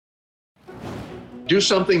do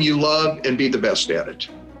something you love and be the best at it,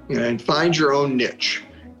 and find your own niche.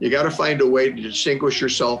 You got to find a way to distinguish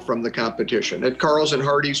yourself from the competition. At Carl's and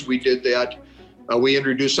Hardee's, we did that. We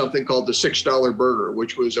introduced something called the $6 burger,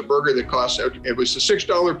 which was a burger that it was the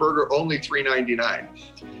 $6 burger, only $3.99.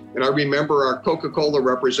 And I remember our Coca-Cola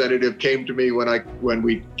representative came to me when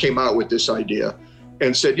we came out with this idea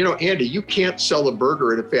and said, Andy, you can't sell a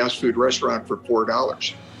burger at a fast food restaurant for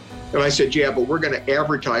 $4. And I said, yeah, but we're going to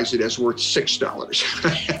advertise it as worth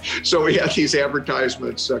 $6. So we had these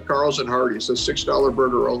advertisements, Carl's and Hardee's, a $6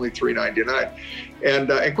 burger, only $3.99.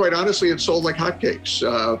 And quite honestly, it sold like hotcakes.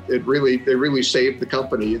 They really saved the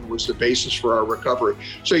company. It was the basis for our recovery.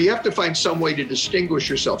 So you have to find some way to distinguish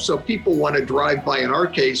yourself. So people want to drive by, in our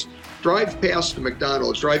case, drive past a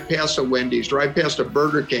McDonald's, drive past a Wendy's, drive past a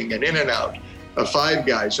Burger King, an In-N-Out, a Five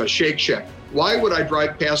Guys, a Shake Shack. Why would I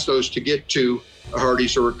drive past those to get to a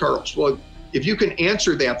Hardee's or a Carl's? Well, if you can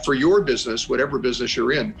answer that for your business, whatever business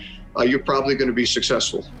you're in, you're probably going to be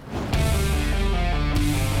successful.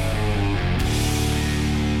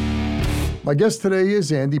 My guest today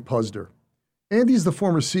is Andy Puzder. Andy is the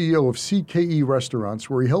former CEO of CKE Restaurants,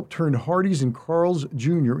 where he helped turn Hardee's and Carl's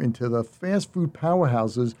Jr. into the fast food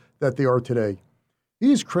powerhouses that they are today.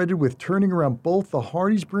 He is credited with turning around both the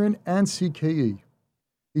Hardee's brand and CKE.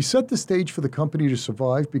 He set the stage for the company to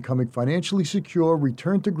survive, becoming financially secure,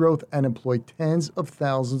 return to growth, and employ tens of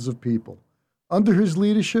thousands of people. Under his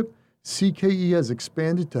leadership, CKE has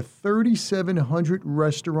expanded to 3,700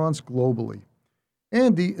 restaurants globally.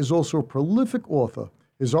 Andy is also a prolific author.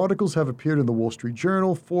 His articles have appeared in the Wall Street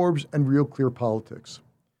Journal, Forbes, and Real Clear Politics.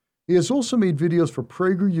 He has also made videos for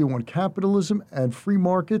PragerU on capitalism and free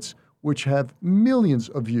markets, which have millions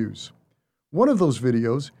of views. One of those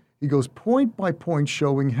videos, he goes point by point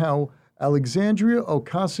showing how Alexandria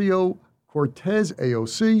Ocasio-Cortez,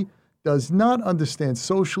 AOC, does not understand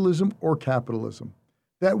socialism or capitalism.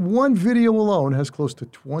 That one video alone has close to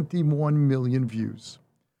 21 million views.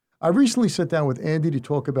 I recently sat down with Andy to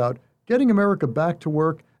talk about getting America back to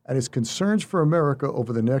work and his concerns for America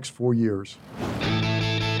over the next 4 years.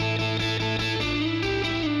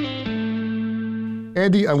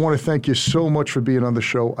 Andy, I want to thank you so much for being on the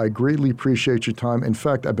show. I greatly appreciate your time. In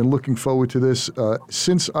fact, I've been looking forward to this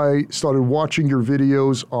since I started watching your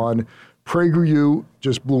videos on PragerU.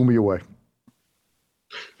 Just blew me away.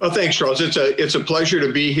 Oh, thanks, Charles. It's a pleasure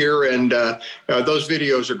to be here, and those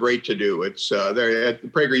videos are great to do.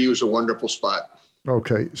 PragerU is a wonderful spot.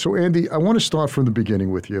 Okay, so Andy, I want to start from the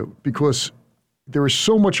beginning with you because there is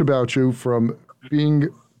so much about you, from being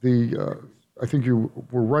I think you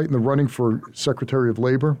were right in the running for Secretary of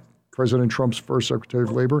Labor, President Trump's first Secretary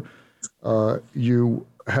of Labor. You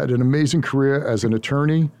had an amazing career as an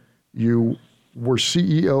attorney. You were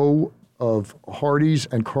CEO of Hardee's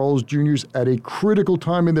and Carl's Jr.'s at a critical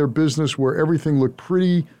time in their business where everything looked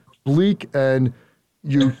pretty bleak, and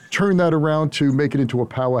you turned that around to make it into a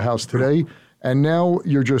powerhouse today. And now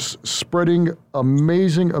you're just spreading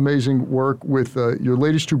amazing, amazing work with your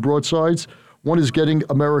latest two broadsides. One is Getting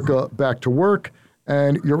America Back to Work,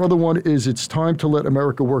 and your other one is It's Time to Let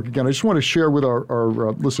America Work Again. I just want to share with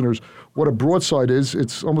our listeners what a broadside is.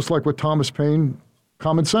 It's almost like what Thomas Paine,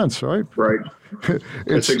 common sense, right? Right.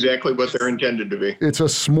 It's exactly what they're intended to be. It's a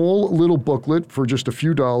small little booklet for just a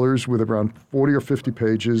few dollars with around 40 or 50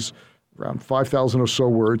 pages, around 5,000 or so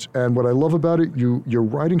words. And what I love about it, your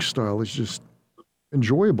writing style is just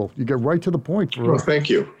enjoyable. You get right to the point.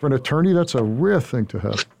 Thank you. For an attorney, that's a rare thing to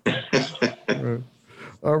have.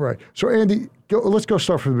 All right. So, Andy, let's go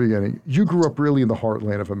start from the beginning. You grew up really in the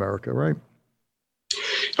heartland of America, right?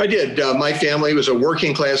 I did. My family was a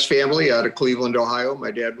working class family out of Cleveland, Ohio.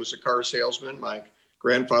 My dad was a car salesman. My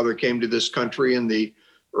grandfather came to this country in the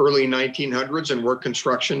early 1900s and worked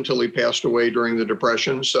construction until he passed away during the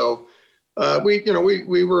Depression. So we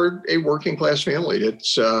were a working class family.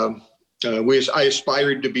 I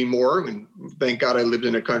aspired to be more, and thank God I lived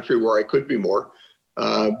in a country where I could be more.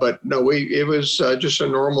 But no, it was just a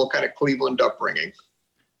normal kind of Cleveland upbringing.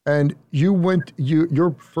 And you were one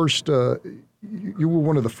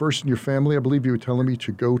of the first in your family, I believe you were telling me,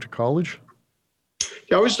 to go to college?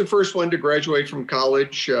 Yeah, I was the first one to graduate from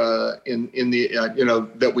college that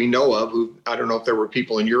we know of. I don't know if there were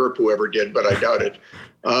people in Europe who ever did, but I doubt it.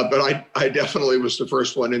 But I definitely was the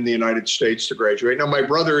first one in the United States to graduate. Now, my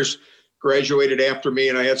brothers graduated after me,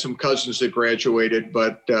 and I had some cousins that graduated,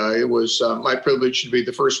 but it was my privilege to be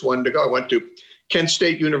the first one to go. I went to Kent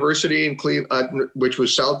State University in Cleveland, which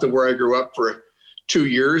was south of where I grew up, for 2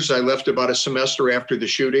 years. I left about a semester after the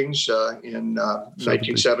shootings in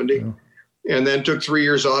 1970. and then took 3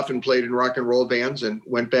 years off and played in rock and roll bands, and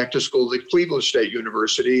went back to school at Cleveland State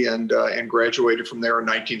University and graduated from there in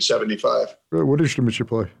 1975. What instruments you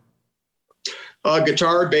play?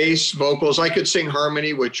 Guitar, bass, vocals. I could sing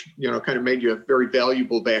harmony, which, kind of made you very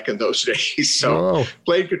valuable back in those days. So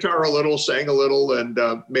played guitar a little, sang a little, and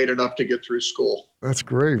made enough to get through school. That's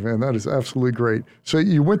great, man. That is absolutely great. So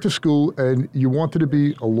you went to school and you wanted to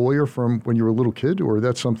be a lawyer from when you were a little kid, or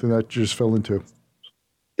that's something that you just fell into?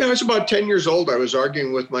 I was about 10 years old. I was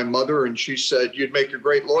arguing with my mother, and she said, "You'd make a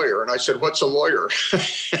great lawyer." And I said, "What's a lawyer?"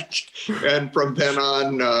 And from then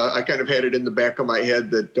on, I kind of had it in the back of my head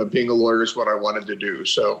that being a lawyer is what I wanted to do.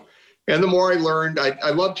 So, and the more I learned, I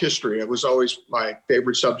loved history. It was always my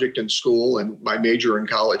favorite subject in school and my major in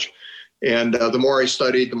college. And the more I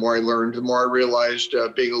studied, the more I learned, the more I realized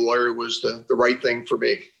being a lawyer was the right thing for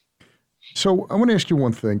me. So I want to ask you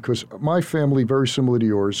one thing, because my family, very similar to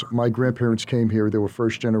yours, my grandparents came here. They were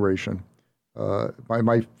first generation.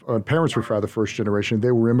 My parents were rather first generation.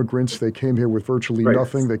 They were immigrants. They came here with virtually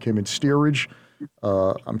nothing. They came in steerage.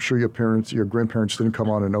 I'm sure your grandparents didn't come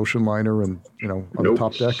on an ocean liner and, on the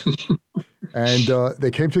top deck. And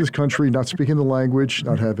they came to this country not speaking the language,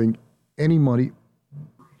 not having any money.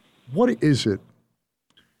 What is it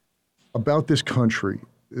about this country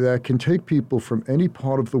that can take people from any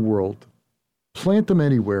part of the world, plant them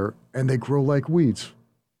anywhere, and they grow like weeds?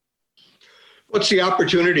 What's the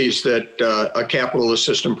opportunities that a capitalist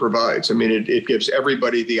system provides? I mean, it gives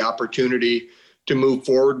everybody the opportunity to move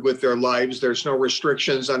forward with their lives. There's no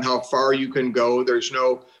restrictions on how far you can go. There's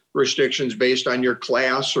no restrictions based on your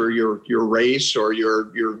class or your race or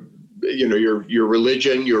your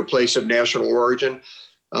religion, your place of national origin.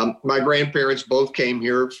 My grandparents both came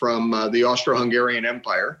here from the Austro-Hungarian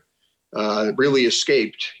Empire. Really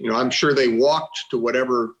escaped. I'm sure they walked to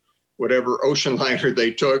whatever ocean liner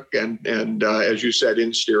they took, and as you said,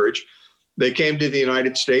 in steerage. They came to the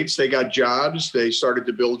United States. They got jobs. They started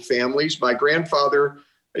to build families. My grandfather,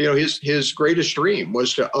 his greatest dream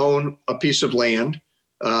was to own a piece of land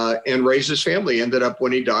and raise his family. Ended up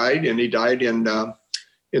when he died, and he died in the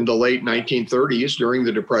late 1930s during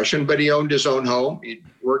the Depression. But he owned his own home. He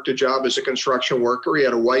worked a job as a construction worker. He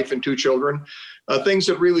had a wife and 2 children. Things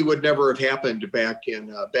that really would never have happened back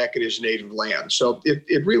in his native land. So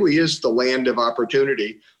it really is the land of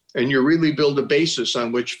opportunity, and you really build a basis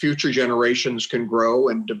on which future generations can grow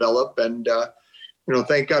and develop. And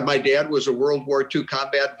thank God my dad was a World War II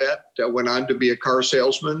combat vet. Went on to be a car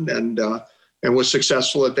salesman and was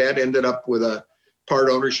successful at that. Ended up with a part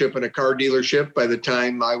ownership in a car dealership by the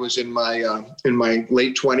time I was in my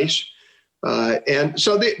late 20s. And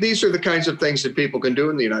so these are the kinds of things that people can do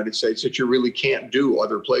in the United States that you really can't do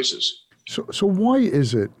other places. So why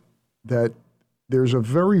is it that there's a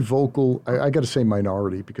very vocal, I got to say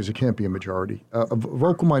minority, because it can't be a majority, a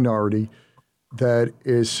vocal minority that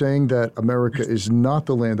is saying that America is not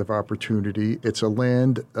the land of opportunity. It's a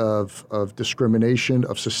land of discrimination,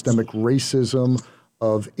 of systemic racism,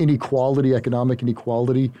 of inequality, economic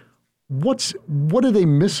inequality. What are they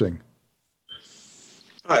missing?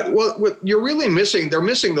 Well, what you're really missing, they're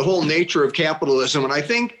missing the whole nature of capitalism. And I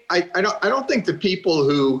think, I don't think the people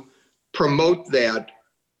who promote that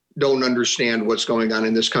don't understand what's going on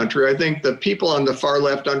in this country. I think the people on the far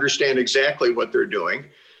left understand exactly what they're doing,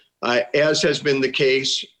 as has been the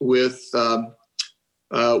case with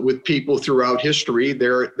people throughout history.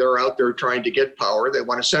 They're out there trying to get power. They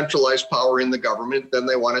want to centralize power in the government. Then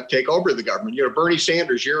they want to take over the government. Bernie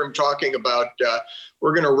Sanders, you hear him talking about,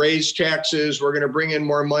 we're going to raise taxes. We're going to bring in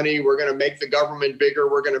more money. We're going to make the government bigger.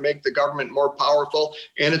 We're going to make the government more powerful.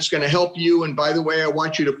 And it's going to help you. And by the way, I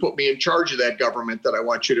want you to put me in charge of that government that I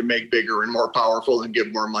want you to make bigger and more powerful and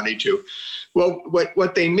give more money to. Well,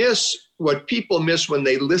 what people miss when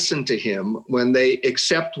they listen to him, when they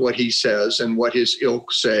accept what he says and what his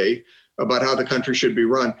ilk say about how the country should be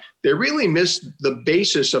run, they really miss the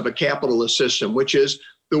basis of a capitalist system, which is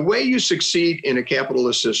the way you succeed in a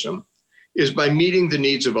capitalist system is by meeting the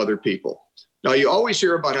needs of other people. Now, you always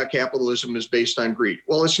hear about how capitalism is based on greed.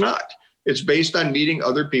 Well, it's not. It's based on meeting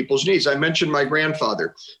other people's needs. I mentioned my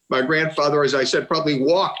grandfather. My grandfather, as I said, probably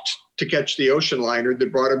walked to catch the ocean liner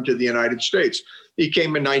that brought him to the United States. He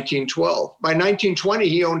came in 1912. By 1920,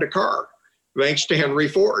 he owned a car, thanks to Henry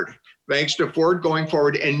Ford, thanks to Ford going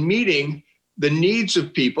forward and meeting the needs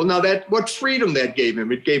of people. Now, what freedom that gave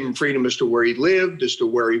him? It gave him freedom as to where he lived, as to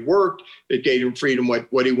where he worked. It gave him freedom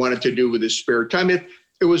what he wanted to do with his spare time. It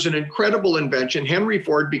was an incredible invention. Henry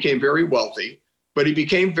Ford became very wealthy, but he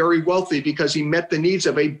became very wealthy because he met the needs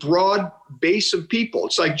of a broad base of people.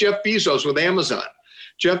 It's like Jeff Bezos with Amazon.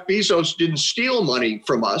 Jeff Bezos didn't steal money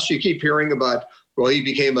from us. You keep hearing about, well, he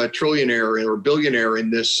became a trillionaire or billionaire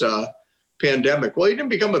in this pandemic. Well, he didn't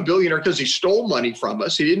become a billionaire because he stole money from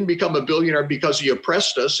us. He didn't become a billionaire because he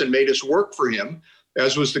oppressed us and made us work for him,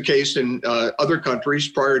 as was the case in other countries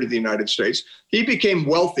prior to the United States. He became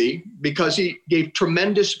wealthy because he gave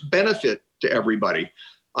tremendous benefit to everybody.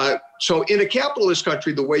 So in a capitalist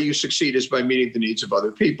country, the way you succeed is by meeting the needs of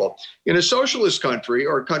other people. In a socialist country,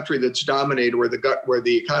 or a country that's dominated, where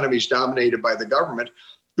the economy is dominated by the government,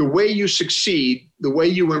 the way you succeed, the way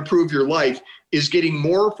you improve your life, is getting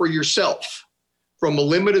more for yourself from a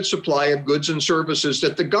limited supply of goods and services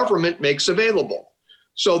that the government makes available.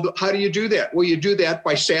 So how do you do that? Well, you do that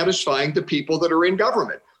by satisfying the people that are in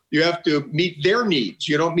government. You have to meet their needs.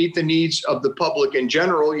 You don't meet the needs of the public in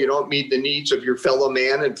general. You don't meet the needs of your fellow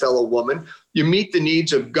man and fellow woman. You meet the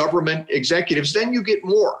needs of government executives. Then you get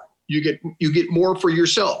more. You get more for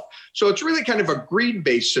yourself. So it's really kind of a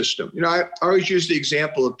greed-based system. I always use the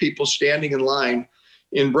example of people standing in line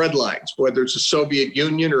in bread lines, whether it's the Soviet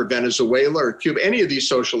Union or Venezuela or Cuba, any of these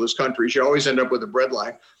socialist countries, you always end up with a bread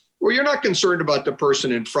line. Well, you're not concerned about the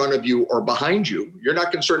person in front of you or behind you. You're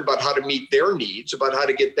not concerned about how to meet their needs, about how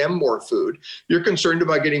to get them more food. You're concerned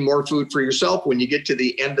about getting more food for yourself when you get to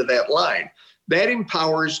the end of that line. That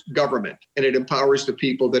empowers government, and it empowers the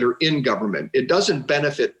people that are in government. It doesn't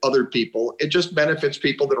benefit other people. It just benefits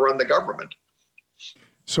people that run the government.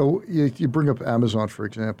 So you bring up Amazon, for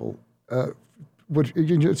example.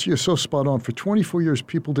 You're so spot on. For 24 years,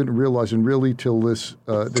 people didn't realize, and really till this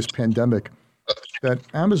pandemic, that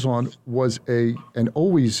Amazon was and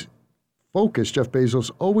always focused, Jeff Bezos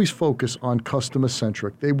always focused on customer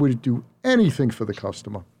centric. They would do anything for the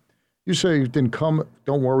customer. You say you didn't come,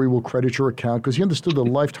 don't worry, we'll credit your account, because he understood the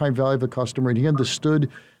lifetime value of the customer, and he understood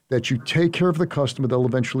that you take care of the customer, they'll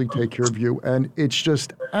eventually take care of you. And it's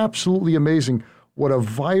just absolutely amazing what a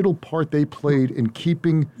vital part they played in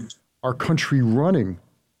keeping our country running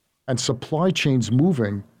and supply chains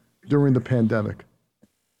moving during the pandemic.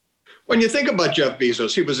 When you think about Jeff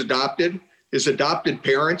Bezos, he was adopted. His adopted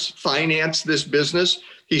parents financed this business.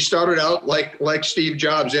 He started out like Steve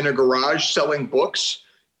Jobs in a garage selling books,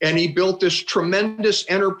 and he built this tremendous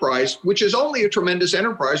enterprise, which is only a tremendous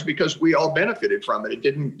enterprise because we all benefited from it. It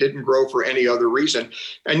didn't grow for any other reason.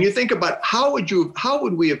 And you think about how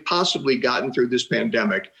would we have possibly gotten through this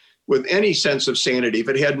pandemic with any sense of sanity if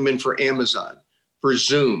it hadn't been for Amazon, for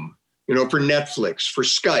Zoom, for Netflix, for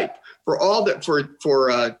Skype, for all that, for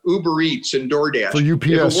Uber Eats and DoorDash, for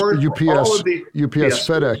UPS,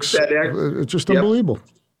 FedEx. It's just unbelievable.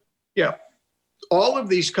 Yeah. All of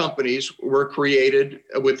these companies were created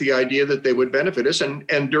with the idea that they would benefit us.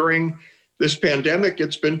 And during this pandemic,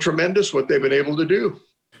 it's been tremendous what they've been able to do.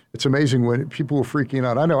 It's amazing when people were freaking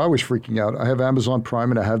out. I know I was freaking out. I have Amazon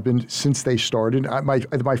Prime, and I have been since they started.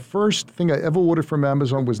 My first thing I ever ordered from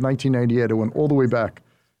Amazon was 1998. I went all the way back,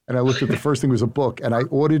 and I looked at the first thing was a book, and I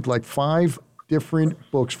ordered like 5 different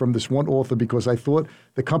books from this one author because I thought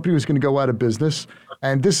the company was going to go out of business.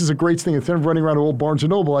 And this is a great thing. Instead of running around old Barnes &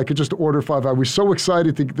 Noble, I could just order 5. I was so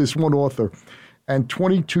excited to get this one author. And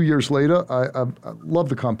 22 years later, I love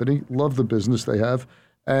the company, love the business they have.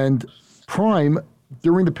 And Prime,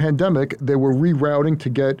 during the pandemic, they were rerouting to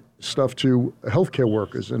get stuff to healthcare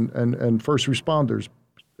workers and first responders,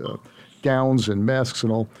 gowns and masks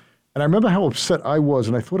and all. And I remember how upset I was,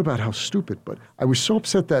 and I thought about how stupid, but I was so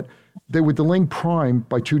upset that they were delaying Prime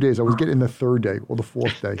by 2 days. I was getting the 3rd day or the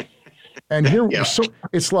 4th day. And here, so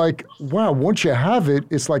it's like, wow, once you have it,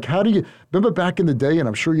 it's like, how do you, remember back in the day, and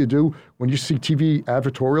I'm sure you do, when you see TV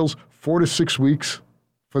advertorials, 4 to 6 weeks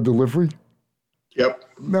for delivery? Yep.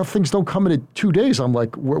 Now things don't come in 2 days. I'm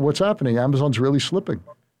like, what's happening? Amazon's really slipping.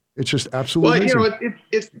 It's just absolutely amazing.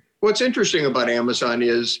 It's what's interesting about Amazon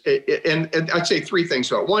is, and I'd say 3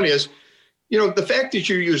 things about it. One is, the fact that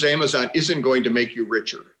you use Amazon isn't going to make you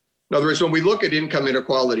richer. In other words, when we look at income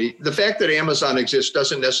inequality, the fact that Amazon exists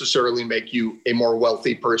doesn't necessarily make you a more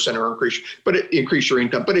wealthy person or increase your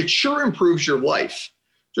income, but it sure improves your life.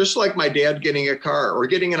 Just like my dad getting a car or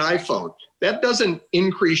getting an iPhone. That doesn't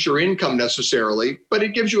increase your income necessarily, but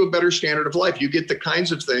it gives you a better standard of life. You get the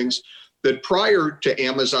kinds of things that prior to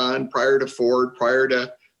Amazon, prior to Ford, prior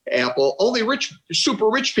to Apple, only super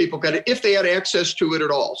rich people got it if they had access to it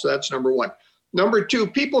at all. So that's number one. Number 2,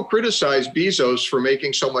 people criticize Bezos for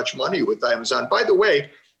making so much money with Amazon. By the way,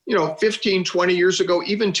 15, 20 years ago,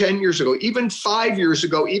 even 10 years ago, even 5 years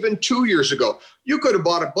ago, even 2 years ago, you could have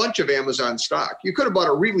bought a bunch of Amazon stock. You could have bought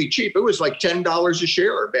it really cheap. It was like $10 a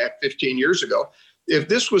share back 15 years ago. If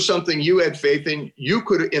this was something you had faith in, you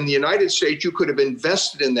could, in the United States, you could have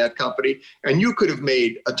invested in that company and you could have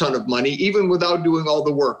made a ton of money even without doing all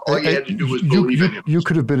the work. All you had to do was believe in him. You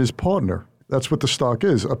could have been his partner. That's what the stock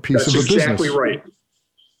is, a piece of a business. That's exactly right.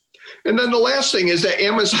 And then the last thing is that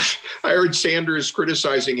Amazon, I heard Sanders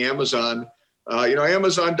criticizing Amazon.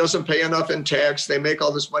 Amazon doesn't pay enough in tax. They make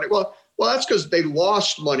all this money. Well, that's because they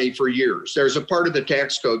lost money for years. There's a part of the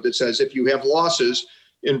tax code that says if you have losses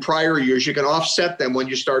in prior years, you can offset them when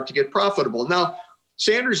you start to get profitable. Now,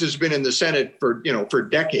 Sanders has been in the Senate for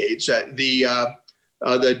decades.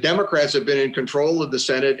 The Democrats have been in control of the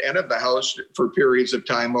Senate and of the House for periods of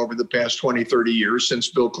time over the past 20, 30 years since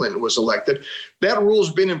Bill Clinton was elected. That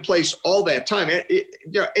rule's been in place all that time.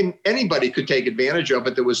 And anybody could take advantage of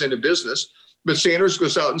it that was in a business. But Sanders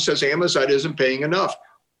goes out and says Amazon isn't paying enough.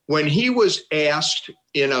 When he was asked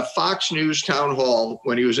in a Fox News town hall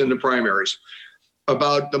when he was in the primaries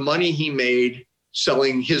about the money he made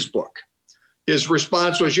selling his book, his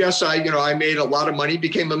response was, yes, I made a lot of money,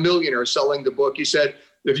 became a millionaire selling the book. He said,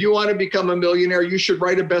 if you want to become a millionaire, you should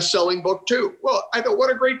write a best-selling book too. Well, I thought,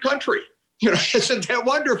 what a great country. Isn't that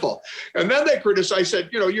wonderful? And then they criticized, said,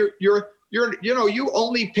 you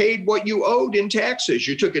only paid what you owed in taxes.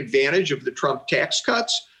 You took advantage of the Trump tax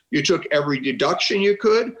cuts. You took every deduction you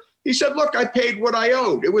could. He said, look, I paid what I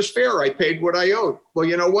owed. It was fair. I paid what I owed. Well,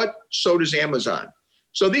 you know what? So does Amazon.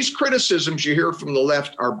 So these criticisms you hear from the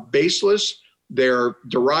left are baseless. They're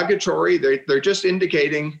derogatory. They're just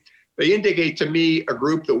indicate to me a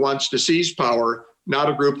group that wants to seize power, not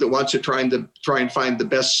a group that wants to try and find the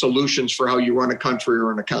best solutions for how you run a country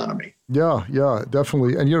or an economy. Yeah,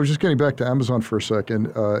 definitely. And, just getting back to Amazon for a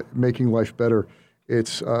second, making life better.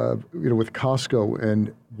 It's, with Costco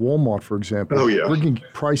and Walmart, for example, bringing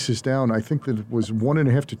prices down. I think that it was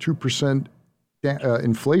 1.5% to 2%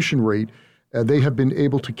 inflation rate. They have been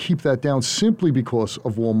able to keep that down simply because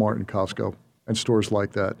of Walmart and Costco and stores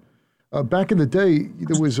like that. Back in the day,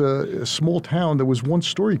 there was a small town. There was one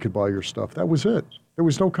store you could buy your stuff. That was it. There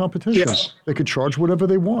was no competition. Yes. They could charge whatever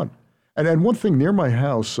they want. And one thing near my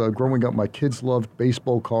house, growing up, my kids loved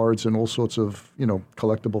baseball cards and all sorts of,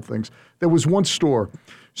 collectible things. There was one store.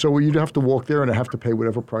 So you'd have to walk there and have to pay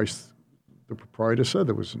whatever price the proprietor said.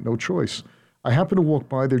 There was no choice. I happened to walk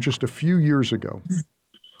by there just a few years ago.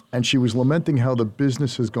 And she was lamenting how the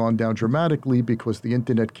business has gone down dramatically because the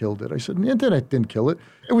internet killed it. I said, the internet didn't kill it.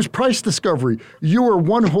 It was price discovery. You were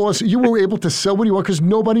one horse. You were able to sell what you want because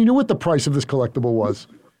nobody knew what the price of this collectible was.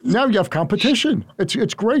 Now you have competition.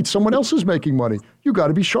 It's great. Someone else is making money. You got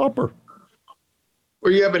to be sharper.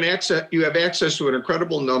 Well, you have access to an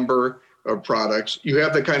incredible number of products. You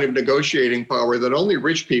have the kind of negotiating power that only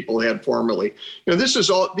rich people had formerly.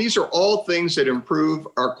 These are all things that improve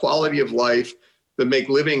our quality of life, that make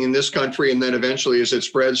living in this country, and then eventually as it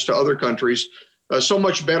spreads to other countries, so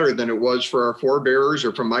much better than it was for our forebears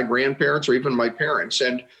or from my grandparents or even my parents.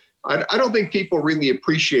 And I don't think people really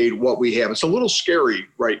appreciate what we have. It's a little scary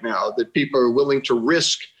right now that people are willing to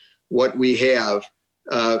risk what we have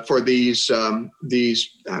for these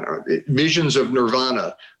visions of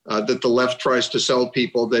nirvana that the left tries to sell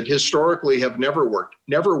people that historically have never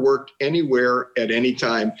worked anywhere at any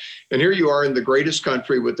time. And here you are in the greatest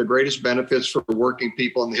country with the greatest benefits for working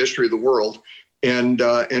people in the history of the world. And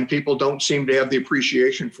people don't seem to have the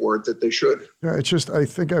appreciation for it that they should. Yeah, it's just, I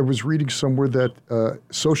think I was reading somewhere that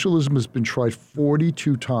socialism has been tried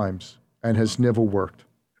 42 times and has never worked.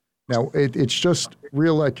 Now, it's just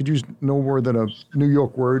real, I could use no more than a New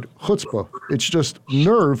York word, chutzpah. It's just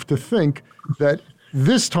nerve to think that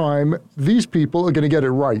this time these people are going to get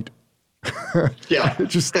it right. Yeah. It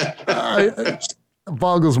just it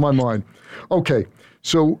boggles my mind. Okay,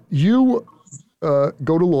 so you go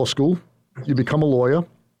to law school. You become a lawyer.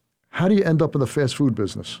 How do you end up in the fast food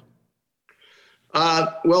business?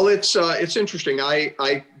 Well, it's interesting.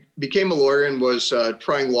 I became a lawyer and was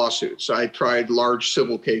trying lawsuits. I tried large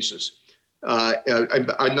civil cases.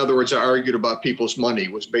 In other words, I argued about people's money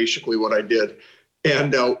was basically what I did.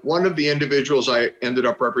 And one of the individuals I ended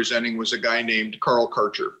up representing was a guy named Carl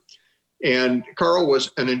Karcher. And Carl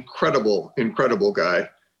was an incredible, incredible guy.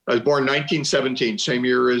 I was born in 1917, same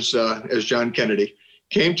year as John Kennedy.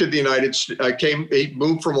 Came to the United States, he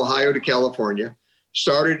moved from Ohio to California,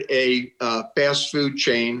 started a fast food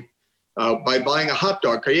chain by buying a hot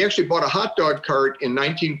dog cart. He actually bought a hot dog cart in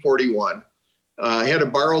 1941. He had to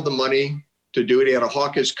borrow the money to do it. He had to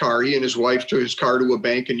hawk his car. He and his wife took his car to a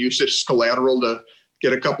bank and used it as collateral to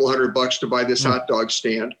get a couple $100 to buy this hot dog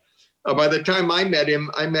stand. By the time I met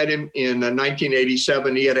him in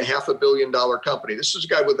 1987. He had a $500 million company. This is a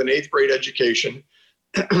guy with an 8th grade education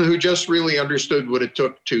who just really understood what it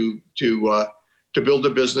took to build a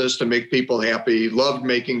business, to make people happy, loved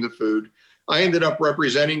making the food. I ended up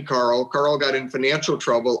representing Carl. Carl got in financial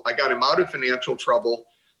trouble. I got him out of financial trouble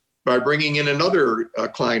by bringing in another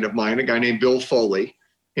client of mine, a guy named Bill Foley.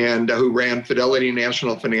 and who ran Fidelity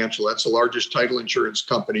National Financial. That's the largest title insurance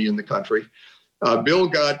company in the country. Bill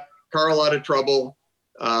got Carl out of trouble,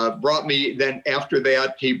 brought me, then after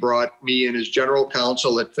that, he brought me in as general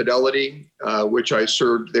counsel at Fidelity, which I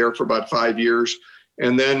served there for about 5 years.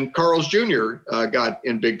 And then Carl's Jr. Got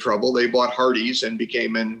in big trouble. They bought Hardee's and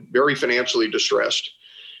became very financially distressed.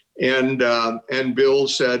 And Bill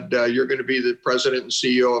said, you're going to be the president and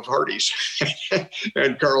CEO of Hardee's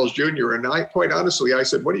and Carl's Jr. And I, quite honestly, I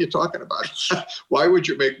said, what are you talking about? Why would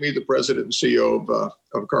you make me the president and CEO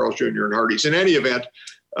of Carl's Jr. and Hardee's? In any event,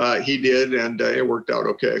 he did, and it worked out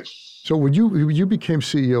okay. So when you became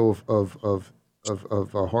CEO of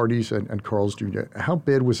Hardee's and Carl's Jr., how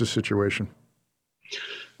bad was the situation?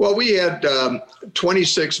 Well, we had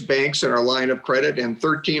 26 banks in our line of credit, and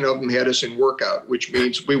 13 of them had us in workout, which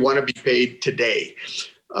means we want to be paid today.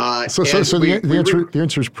 So the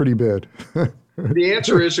answer is pretty bad. The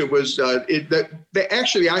answer is when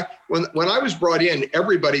I was brought in,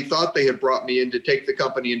 everybody thought they had brought me in to take the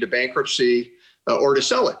company into bankruptcy or to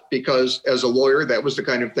sell it, because as a lawyer, that was the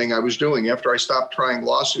kind of thing I was doing. After I stopped trying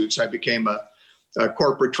lawsuits, I became a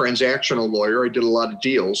corporate transactional lawyer. I did a lot of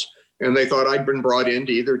deals. And they thought I'd been brought in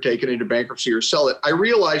to either take it into bankruptcy or sell it. I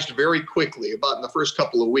realized very quickly, about in the first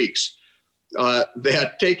couple of weeks,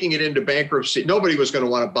 that taking it into bankruptcy, nobody was going to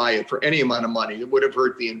want to buy it for any amount of money. It would have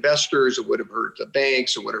hurt the investors, it would have hurt the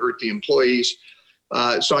banks, it would have hurt the employees.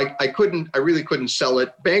 So I really couldn't sell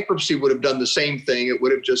it. Bankruptcy would have done the same thing. It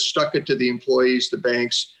would have just stuck it to the employees, the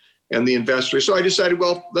banks, and the investors. So I decided,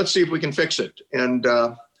 well, let's see if we can fix it. And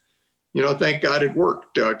thank God it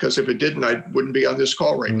worked, because if it didn't, I wouldn't be on this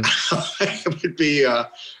call right now.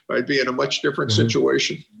 I'd be in a much different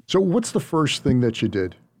situation. So what's the first thing that you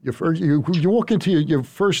did? You walk into your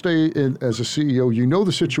first day as a CEO, you know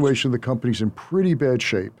the situation, the company's in pretty bad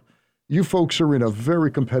shape. You folks are in a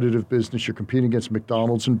very competitive business. You're competing against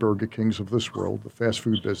McDonald's and Burger Kings of this world, the fast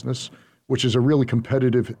food business, which is a really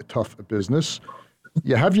competitive, tough business.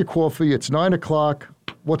 You have your coffee, it's 9 o'clock.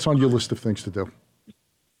 What's on your list of things to do?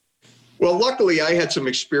 Well, luckily, I had some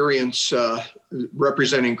experience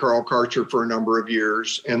representing Carl Karcher for a number of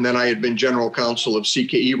years. And then I had been general counsel of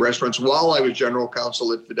CKE Restaurants while I was general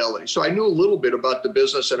counsel at Fidelity. So I knew a little bit about the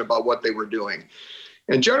business and about what they were doing.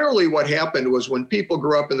 And generally what happened was when people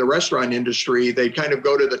grew up in the restaurant industry, they'd kind of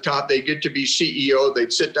go to the top, they'd get to be CEO,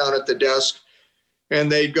 they'd sit down at the desk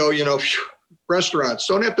and they'd go, restaurants,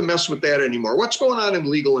 don't have to mess with that anymore. What's going on in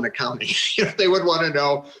legal and accounting? They would want to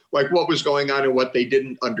know what was going on and what they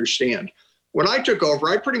didn't understand. When I took over,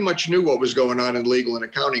 I pretty much knew what was going on in legal and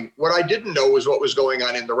accounting. What I didn't know was what was going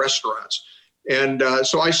on in the restaurants. And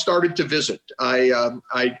so I started to visit. I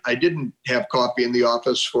didn't have coffee in the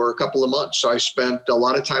office for a couple of months. So I spent a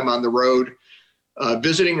lot of time on the road,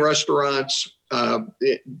 visiting restaurants,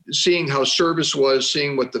 seeing how service was,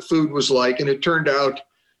 seeing what the food was like. And it turned out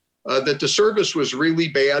that the service was really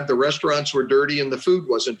bad, the restaurants were dirty, and the food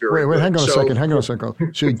wasn't very good. Wait, hang on a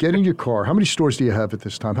second. So you get in your car. How many stores do you have at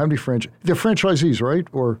this time? How many they're franchisees, right?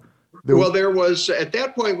 There was, at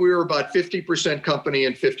that point, we were about 50% company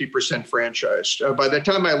and 50% franchised. By the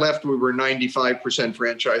time I left, we were 95%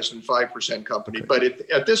 franchised and 5% company. Okay. But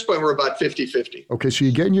at this point, we're about 50-50. Okay, so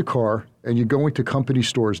you get in your car and you're going to company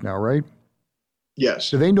stores now, right?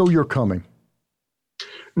 Yes. Do they know you're coming?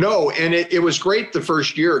 No, and it was great the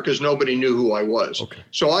first year because nobody knew who I was. Okay.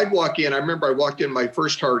 So I'd walk in. I remember I walked in my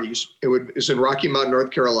first Hardee's. It was in Rocky Mount,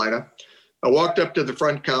 North Carolina. I walked up to the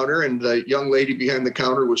front counter, and the young lady behind the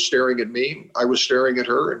counter was staring at me. I was staring at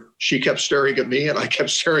her, and she kept staring at me, and I kept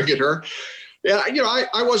staring at her. Yeah,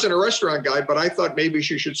 I wasn't a restaurant guy, but I thought maybe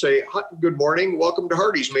she should say, "Good morning, welcome to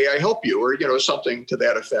Hardee's. May I help you?" Or something to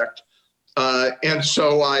that effect. And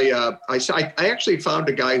so I actually found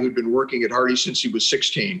a guy who'd been working at Hardee's since he was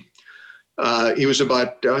 16. He was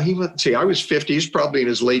about, I was 50, he's probably in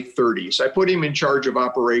his late 30s. I put him in charge of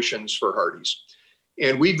operations for Hardee's.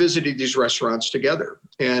 And we visited these restaurants together.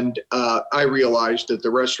 And I realized that the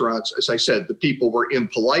restaurants, as I said, the people were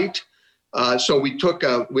impolite. So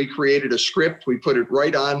we created a script. We put it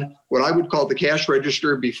right on what I would call the cash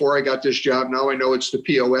register before I got this job. Now I know it's the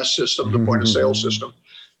POS system, the point of sale system.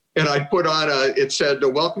 And I put on it said,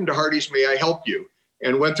 "Welcome to Hardee's, may I help you?"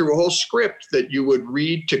 And went through a whole script that you would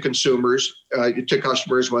read to to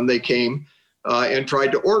customers when they came and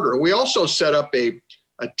tried to order. We also set up a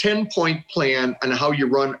 10-point plan on how you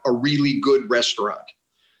run a really good restaurant.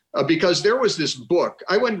 Because there was this book.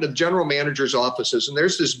 I went to general managers' offices, and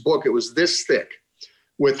there's this book, it was this thick,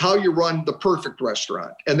 with how you run the perfect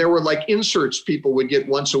restaurant. And there were inserts people would get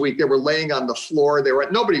once a week. They were laying on the floor.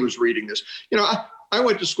 Nobody was reading this. I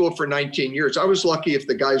went to school for 19 years. I was lucky if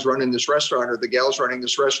the guys running this restaurant or the gals running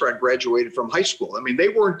this restaurant graduated from high school. I mean, they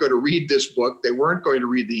weren't going to read this book. They weren't going to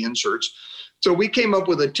read the inserts. So we came up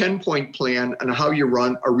with a 10-point plan on how you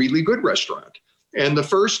run a really good restaurant. And the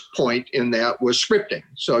first point in that was scripting.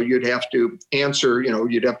 So you'd have to answer,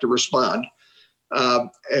 you'd have to respond.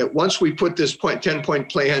 Once we put this 10-point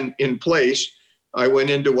plan in place, I went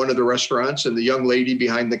into one of the restaurants and the young lady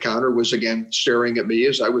behind the counter was again staring at me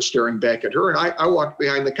as I was staring back at her. And I walked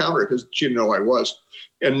behind the counter because she didn't know who I was.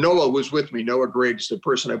 And Noah was with me, Noah Griggs, the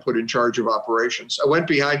person I put in charge of operations. I went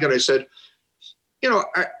behind and I said,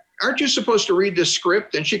 aren't you supposed to read this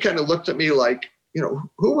script? And she kind of looked at me like,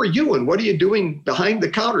 who are you and what are you doing behind the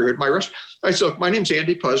counter at my restaurant? I said, my name's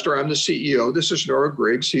Andy Puzder. I'm the CEO. This is Noah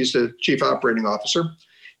Griggs. He's the chief operating officer.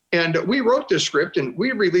 And we wrote this script and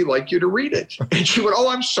we really like you to read it. And she went, oh,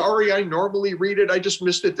 I'm sorry. I normally read it. I just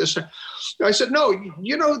missed it this time. I said, no,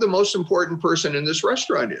 the most important person in this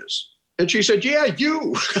restaurant is. And she said, yeah,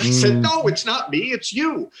 you. I said, no, it's not me. It's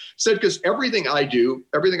you. I said, because everything I do,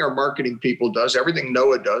 everything our marketing people does, everything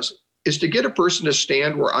Noah does is to get a person to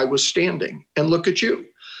stand where I was standing and look at you.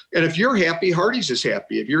 And if you're happy, Hardee's is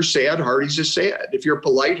happy. If you're sad, Hardee's is sad. If you're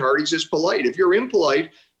polite, Hardee's is polite. If you're impolite,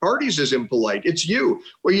 Hardee's is impolite. It's you.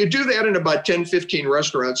 Well, you do that in about 10, 15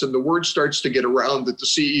 restaurants and the word starts to get around that the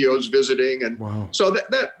CEO's visiting. And wow. So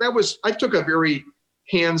that was, I took a very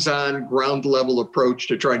hands-on ground level approach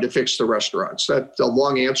to trying to fix the restaurants. That's a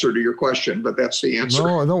long answer to your question, but that's the answer.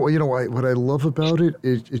 No, what I love about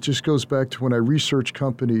it just goes back to when I research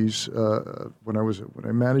companies, when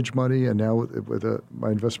I manage money and now with my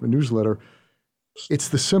investment newsletter. It's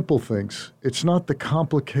the simple things. It's not the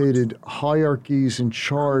complicated hierarchies and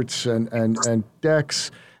charts and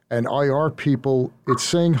decks and IR people. It's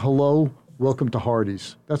saying hello, welcome to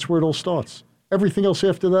Hardee's. That's where it all starts. Everything else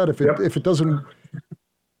after that, if it doesn't,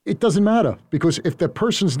 it doesn't matter, because if that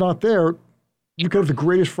person's not there, you could have the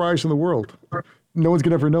greatest fries in the world. No one's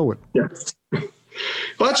gonna ever know it. Yeah.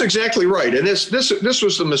 Well, that's exactly right. And this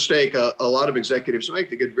was the mistake a lot of executives make.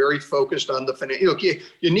 They get very focused on the financials.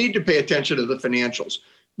 You need to pay attention to the financials.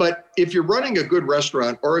 But if you're running a good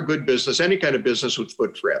restaurant or a good business, any kind of business with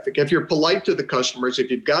foot traffic, if you're polite to the customers,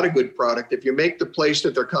 if you've got a good product, if you make the place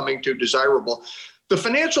that they're coming to desirable, the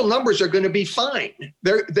financial numbers are going to be fine.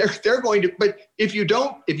 They're going to. But if you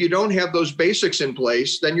don't have those basics in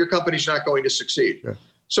place, then your company's not going to succeed. Yeah.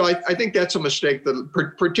 So I think that's a mistake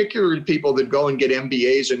that particularly people that go and get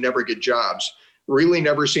MBAs and never get jobs really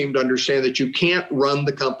never seem to understand that you can't run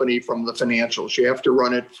the company from the financials. You have to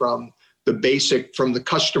run it from the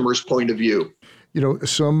customer's point of view.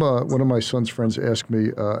 One of my son's friends asked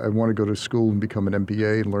me, I want to go to school and become an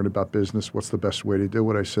MBA and learn about business. What's the best way to do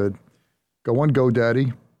it? I said, go on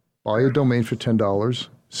GoDaddy, buy a domain for $10,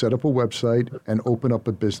 set up a website, and open up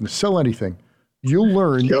a business. Sell anything. You'll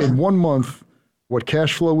learn in 1 month what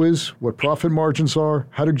cash flow is, what profit margins are,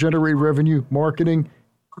 how to generate revenue, marketing,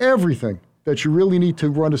 everything that you really need to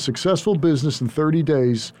run a successful business in 30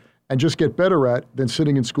 days and just get better at than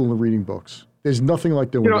sitting in school and reading books. There's nothing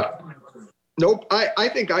like doing it. Nope. I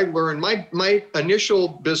think I learned my initial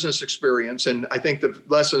business experience, and I think the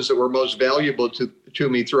lessons that were most valuable to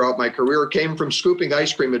me throughout my career came from scooping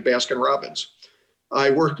ice cream at Baskin-Robbins. I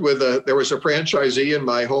worked there was a franchisee in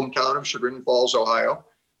my hometown of Chagrin Falls, Ohio.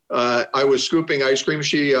 I was scooping ice cream.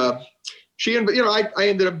 I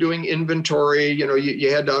ended up doing inventory.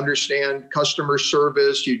 You had to understand customer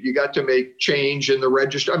service. You got to make change in the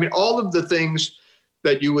register. I mean, all of the things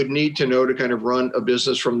that you would need to know to kind of run a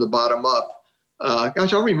business from the bottom up.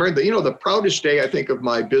 Gosh, I remember the proudest day I think of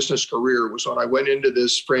my business career was when I went into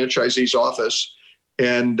this franchisee's office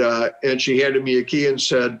and she handed me a key and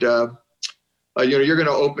said, you're going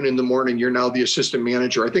to open in the morning. You're now the assistant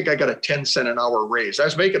manager. I think I got a 10 cent an hour raise. I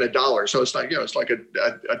was making $1. So it's like, it's like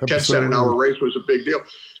a 10 cent an hour raise was a big deal.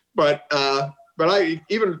 But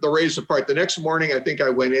even the raise apart, the next morning, I think I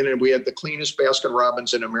went in and we had the cleanest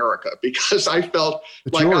Baskin-Robbins in America because I felt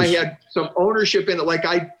I had some ownership in it. Like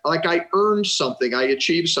I earned something, I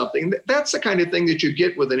achieved something. That's the kind of thing that you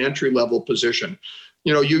get with an entry level position.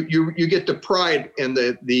 You get the pride and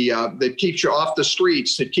that keeps you off the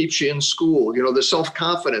streets, that keeps you in school, the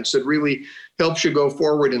self-confidence that really helps you go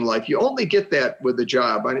forward in life. You only get that with the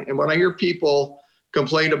job. And when I hear people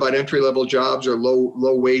complain about entry-level jobs or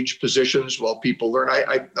low wage positions while people learn,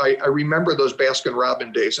 I remember those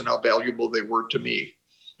Baskin-Robbins days and how valuable they were to me.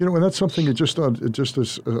 And that's something just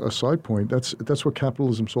as a side point, that's what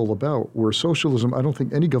capitalism's all about. Where socialism, I don't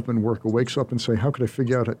think any government worker wakes up and say, how could I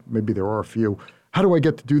figure out, maybe there are a few, how do I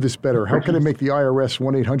get to do this better? How can I make the IRS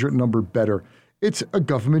 1-800 number better? It's a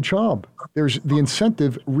government job. The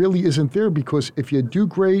incentive really isn't there because if you do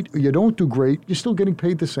great or you don't do great, you're still getting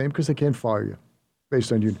paid the same because they can't fire you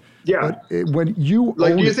based on you. Yeah. But when you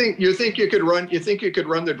Like, own do you think you could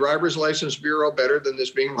run the driver's license bureau better than this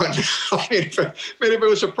being run? If it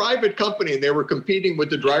was a private company and they were competing with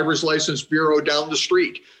the driver's license bureau down the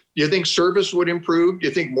street, do you think service would improve? Do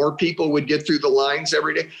you think more people would get through the lines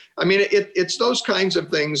every day? I mean, it's those kinds of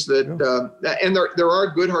things that, and there are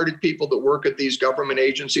good-hearted people that work at these government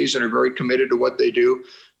agencies and are very committed to what they do.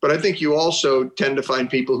 But I think you also tend to find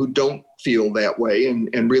people who don't feel that way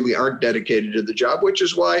and really aren't dedicated to the job, which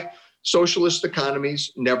is why socialist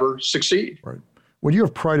economies never succeed. Right. When you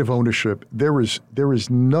have pride of ownership, there is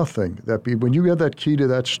nothing when you had that key to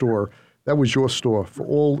that store, that was your store for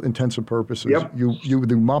all intents and purposes. Yep. You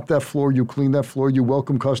mop that floor, you clean that floor, you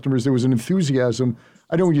welcome customers. There was an enthusiasm.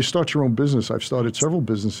 I know when you start your own business, I've started several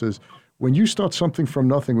businesses. When you start something from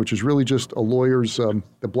nothing, which is really just a lawyer's,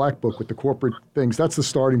 the black book with the corporate things, that's the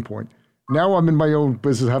starting point. Now I'm in my own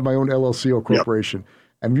business, have my own LLC or corporation. Yep.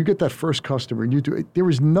 And you get that first customer and you do it, there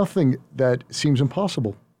is nothing that seems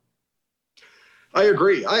impossible. I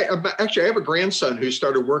agree. I have a grandson who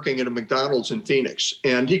started working at a McDonald's in Phoenix,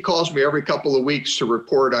 and he calls me every couple of weeks to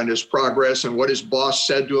report on his progress and what his boss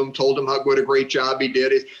said to him, told him what a great job he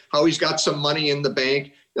did, how he's got some money in the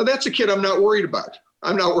bank. Now, that's a kid I'm not worried about.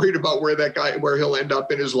 I'm not worried about where he'll end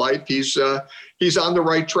up in his life. He's on the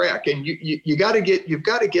right track, and you've got to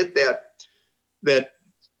get that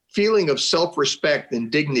feeling of self-respect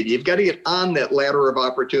and dignity. You've got to get on that ladder of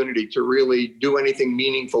opportunity to really do anything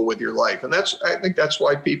meaningful with your life. And I think that's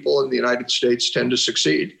why people in the United States tend to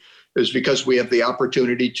succeed, is because we have the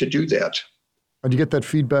opportunity to do that. And you get that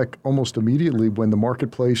feedback almost immediately when the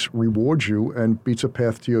marketplace rewards you and beats a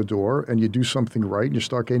path to your door and you do something right and you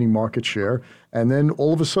start gaining market share. And then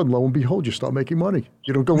all of a sudden, lo and behold, you start making money.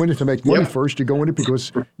 You don't go in it to make money first. You go in it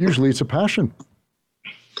because usually it's a passion.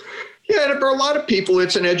 Yeah, and for a lot of people,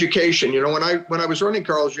 it's an education. You know, when I was running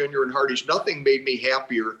Carl's Jr. and Hardee's, nothing made me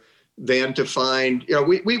happier than to find,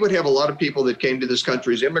 we would have a lot of people that came to this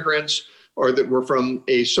country as immigrants or that were from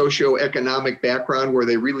a socioeconomic background where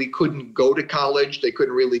they really couldn't go to college. They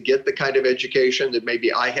couldn't really get the kind of education that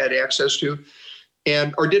maybe I had access to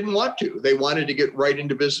or didn't want to. They wanted to get right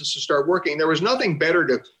into business and start working. There was nothing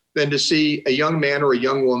better than to see a young man or a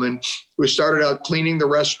young woman who started out cleaning the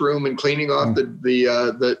restroom and cleaning off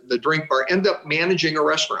the drink bar end up managing a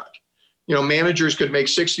restaurant. You know, managers could make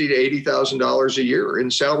 $60,000 to $80,000 a year in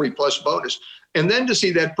salary plus bonus. And then to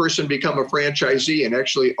see that person become a franchisee and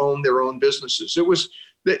actually own their own businesses.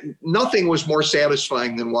 Nothing was more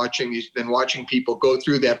satisfying than watching people go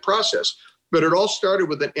through that process. But it all started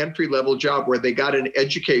with an entry-level job where they got an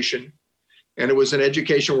education, and it was an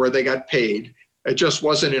education where they got paid. It just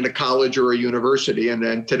wasn't in a college or a university. And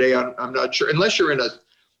then today, I'm not sure, unless you're in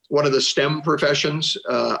one of the STEM professions,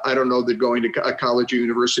 I don't know that going to a college or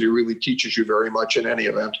university really teaches you very much in any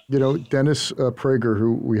event. You know, Dennis Prager,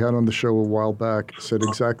 who we had on the show a while back, said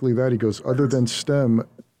exactly that. He goes, other than STEM,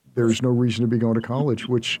 there's no reason to be going to college,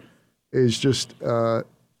 which is just,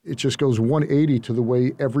 it just goes 180 to the way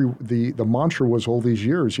the mantra was all these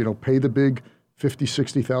years. You know, pay the big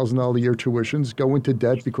 $50,000, $60,000 a year tuitions, go into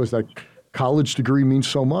debt because that college degree means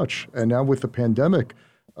so much. And now with the pandemic,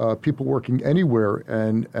 people working anywhere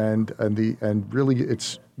and really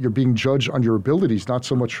you're being judged on your abilities, not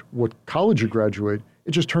so much what college you graduate.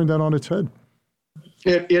 It just turned that on its head.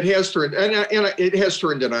 It has turned, and it has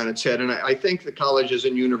turned it on its head. And I think the colleges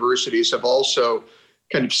and universities have also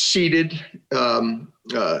kind of ceded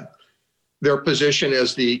their position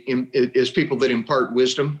as people that impart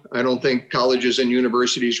wisdom. I don't think colleges and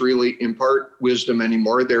universities really impart wisdom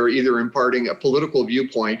anymore. They're either imparting a political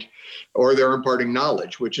viewpoint or they're imparting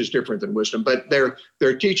knowledge, which is different than wisdom. But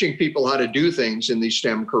they're teaching people how to do things in these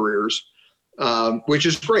STEM careers, which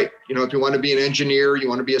is great. You know, if you want to be an engineer, you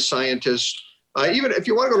want to be a scientist, even if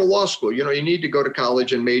you want to go to law school, you know, you need to go to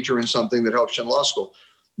college and major in something that helps you in law school.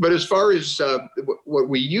 But as far as what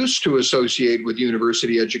we used to associate with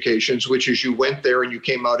university educations, which is you went there and you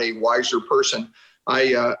came out a wiser person,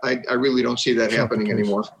 I really don't see that happening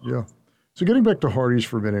anymore. Yeah. So getting back to Hardee's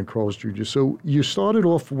for a minute, Carl's Jr. So you started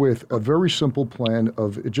off with a very simple plan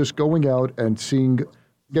of just going out and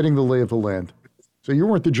getting the lay of the land. So you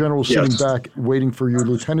weren't the general sitting back waiting for your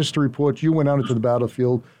lieutenants to report. You went out into the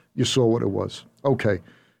battlefield. You saw what it was. Okay.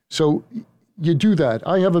 So you do that.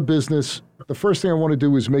 I have a business. The first thing I want to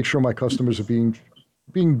do is make sure my customers are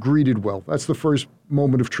being greeted well. That's the first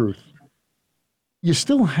moment of truth. You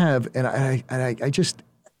still have, and I just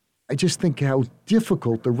think how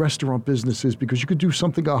difficult the restaurant business is because you could do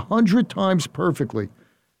something 100 times perfectly,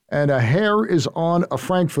 and a hair is on a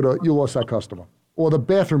Frankfurter, you lost that customer. or the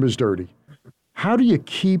bathroom is dirty. How do you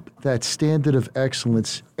keep that standard of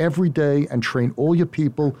excellence every day and train all your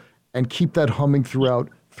people and keep that humming throughout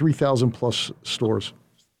 3,000 plus stores?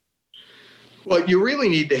 Well, you really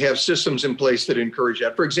need to have systems in place that encourage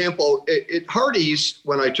that. For example, at Hardee's,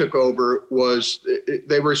 when I took over,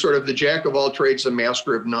 they were sort of the jack of all trades, the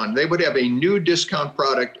master of none. They would have a new discount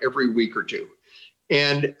product every week or two,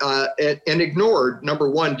 and ignored,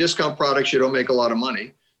 number one, discount products, you don't make a lot of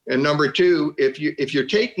money. And number two, if you're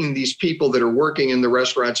taking these people that are working in the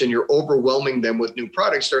restaurants and you're overwhelming them with new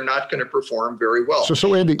products, they're not going to perform very well.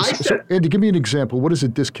 So Andy, give me an example. What is a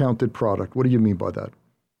discounted product? What do you mean by that?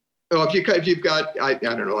 Well, if you've got, I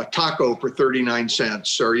don't know, a taco for 39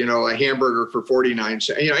 cents or, a hamburger for 49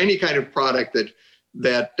 cents, any kind of product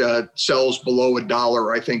that sells below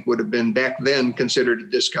 $1, I think would have been back then considered a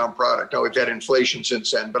discount product. Now we've had inflation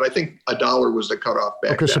since then, but I think $1 was the cutoff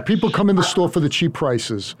back then. Okay, so people come in the store for the cheap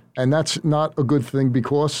prices, and that's not a good thing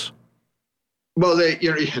because? Well,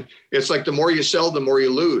 it's like the more you sell, the more you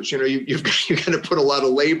lose. You've got to put a lot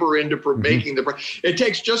of labor into making the. It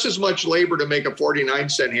takes just as much labor to make a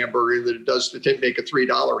 49-cent hamburger than it does to make a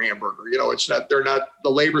 $3 hamburger. It's not. They're not. The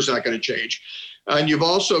labor's not going to change, and you've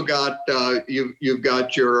also got you've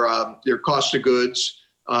got your cost of goods.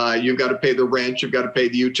 You've got to pay the rent. You've got to pay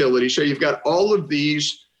the utility. So you've got all of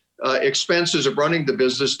these expenses of running the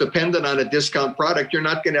business dependent on a discount product. You're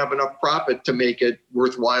not going to have enough profit to make it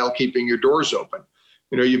worthwhile keeping your doors open.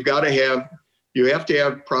 You have to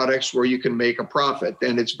have products where you can make a profit,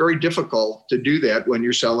 and it's very difficult to do that when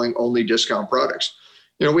you're selling only discount products.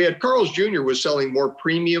 We had Carl's Jr. was selling more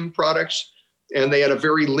premium products, and they had a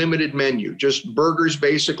very limited menu, just burgers,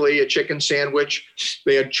 basically, a chicken sandwich.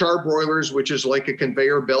 They had charbroilers, which is like a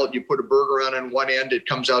conveyor belt. You put a burger on one end, it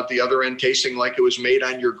comes out the other end tasting like it was made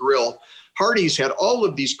on your grill. Hardee's had all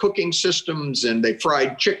of these cooking systems, and they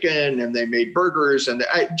fried chicken, and they made burgers, and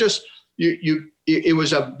it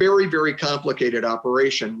was a very, very complicated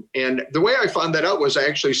operation. And the way I found that out was I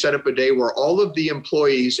actually set up a day where all of the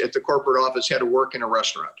employees at the corporate office had to work in a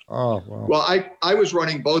restaurant. Oh, wow. Well, I was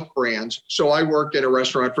running both brands, so I worked in a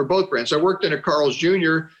restaurant for both brands. I worked in a Carl's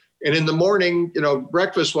Jr., and in the morning,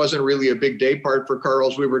 breakfast wasn't really a big day part for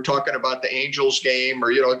Carl's. We were talking about the Angels game,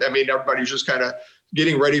 or, everybody was just kind of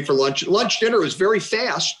getting ready for lunch. Lunch, dinner was very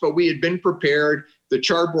fast, but we had been prepared. The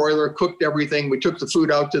charbroiler cooked everything. We took the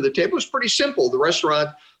food out to the table. It was pretty simple. The restaurant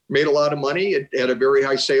made a lot of money. It had a very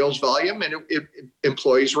high sales volume, and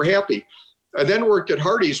employees were happy. I then worked at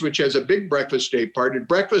Hardee's, which has a big breakfast day part. At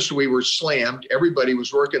breakfast, we were slammed. Everybody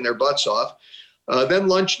was working their butts off. Then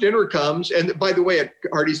lunch, dinner comes. And by the way, at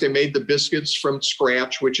Hardee's, they made the biscuits from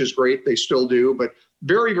scratch, which is great. They still do, but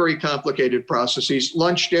very, very complicated processes.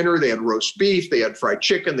 Lunch, dinner, they had roast beef, they had fried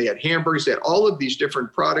chicken, they had hamburgers, they had all of these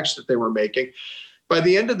different products that they were making. By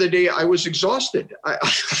the end of the day, I was exhausted.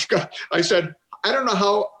 I said, I don't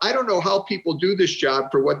know how people do this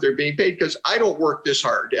job for what they're being paid, because I don't work this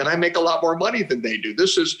hard and I make a lot more money than they do.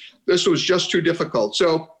 This was just too difficult.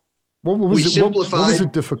 So what was the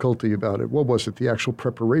difficulty about it? What was it? The actual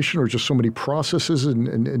preparation, or just so many processes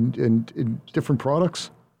and different products?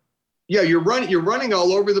 Yeah, you're running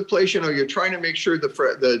all over the place. You're trying to make sure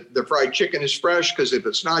the fried chicken is fresh, because if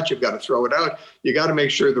it's not, you've got to throw it out. You got to make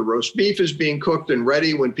sure the roast beef is being cooked and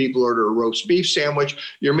ready when people order a roast beef sandwich.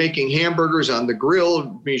 You're making hamburgers on the grill.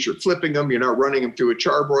 It means you're flipping them. You're not running them through a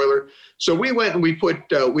charbroiler. So we went and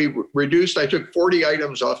we reduced. I took 40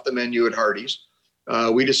 items off the menu at Hardee's.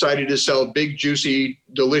 We decided to sell big, juicy,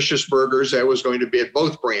 delicious burgers. That was going to be at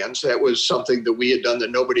both brands. That was something that we had done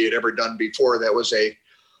that nobody had ever done before. That was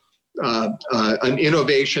an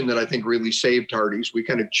innovation that I think really saved Hardee's. We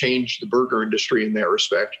kind of changed the burger industry in that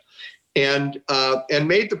respect, and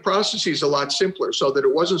made the processes a lot simpler so that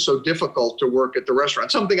it wasn't so difficult to work at the restaurant.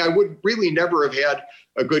 Something I would really never have had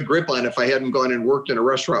a good grip on if I hadn't gone and worked in a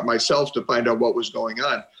restaurant myself to find out what was going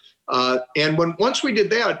on. And once we did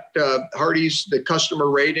that, Hardee's, the customer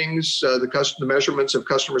ratings, the measurements of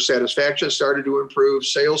customer satisfaction started to improve,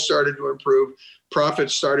 sales started to improve,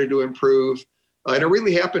 profits started to improve. And it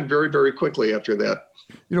really happened very, very quickly after that.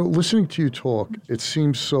 Listening to you talk, it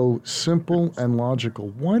seems so simple and logical.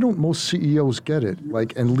 Why don't most CEOs get it,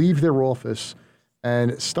 and leave their office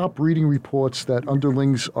and stop reading reports that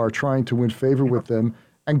underlings are trying to win favor with them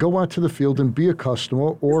and go out to the field and be a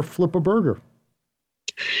customer or flip a burger?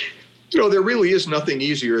 There really is nothing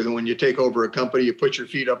easier than when you take over a company, you put your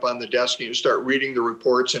feet up on the desk and you start reading the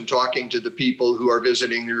reports and talking to the people who are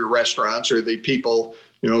visiting your restaurants, or the people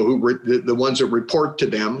the ones that report to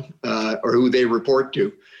them, or who they report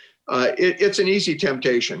to. It's an easy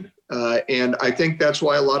temptation. And I think that's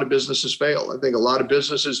why a lot of businesses fail. I think a lot of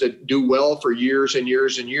businesses that do well for years and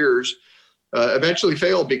years and years eventually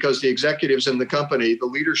failed because the executives in the company, the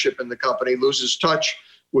leadership in the company, loses touch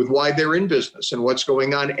with why they're in business and what's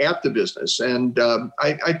going on at the business. And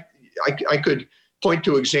I could point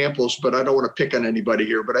to examples, but I don't want to pick on anybody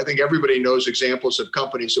here. But I think everybody knows examples of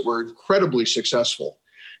companies that were incredibly successful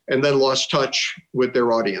and then lost touch with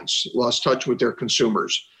their audience, lost touch with their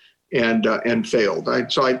consumers, and failed. I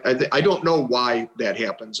don't know why that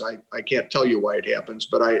happens. I can't tell you why it happens,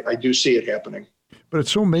 but I do see it happening. But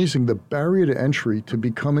it's so amazing. The barrier to entry to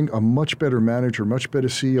becoming a much better manager, much better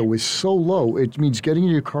CEO is so low. It means getting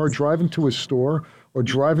in your car, driving to a store, or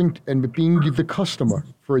driving and being the customer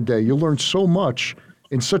for a day. You learn so much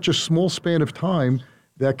in such a small span of time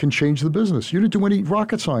that can change the business. You didn't do any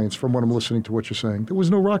rocket science from what I'm listening to what you're saying. There was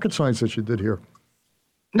no rocket science that you did here.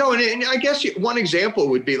 No, and I guess one example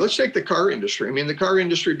would be, let's take the car industry. I mean, the car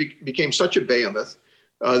industry became such a behemoth.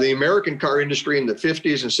 The American car industry in the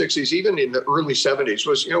 50s and 60s, even in the early 70s,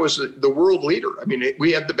 was the world leader. I mean,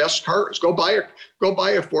 we had the best cars. Go buy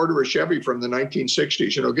a Ford or a Chevy from the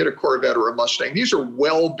 1960s. Get a Corvette or a Mustang. These are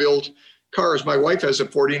well-built cars. My wife has a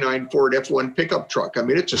 '49 Ford F1 pickup truck. I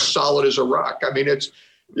mean, it's as solid as a rock. I mean,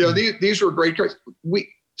 these were great cars.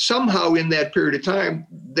 Somehow in that period of time,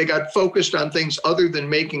 they got focused on things other than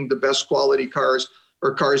making the best quality cars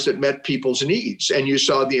or cars that met people's needs. And you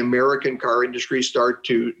saw the American car industry start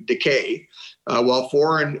to decay while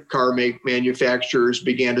foreign car manufacturers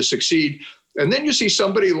began to succeed. And then you see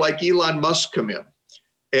somebody like Elon Musk come in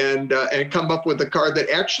and come up with a car that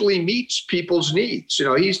actually meets people's needs.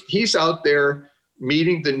 He's out there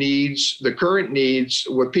meeting the needs, the current needs,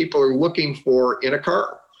 what people are looking for in a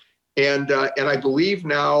car. And I believe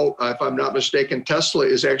now, if I'm not mistaken, Tesla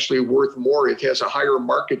is actually worth more. It has a higher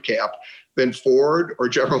market cap than Ford or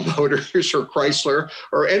General Motors or Chrysler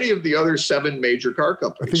or any of the other 7 major car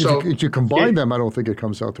companies. I think if you combine them, I don't think it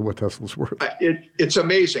comes out to what Tesla's worth. It's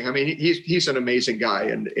amazing. I mean, he's an amazing guy,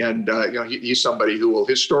 and he's somebody who will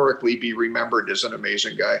historically be remembered as an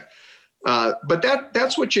amazing guy. But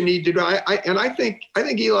that's what you need to do. I think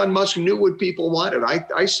Elon Musk knew what people wanted.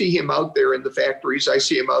 I see him out there in the factories. I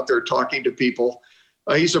see him out there talking to people.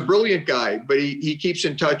 He's a brilliant guy, but he keeps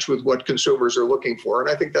in touch with what consumers are looking for. And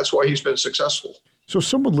I think that's why he's been successful. So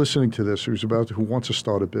someone listening to this who wants to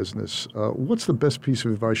start a business, what's the best piece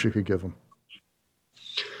of advice you could give them?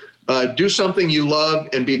 Do something you love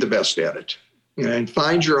and be the best at it, and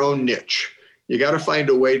find your own niche. You got to find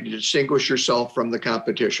a way to distinguish yourself from the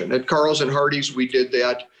competition. At Carl's and Hardee's, we did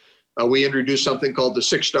that. We introduced something called the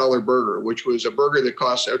 $6 burger, which was a burger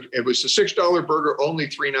that it was the $6 burger, only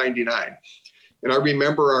 $3.99. And I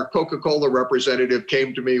remember our Coca-Cola representative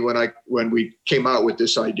came to me when we came out with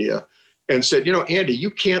this idea and said, Andy, you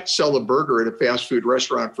can't sell a burger at a fast food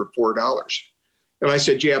restaurant for $4. And I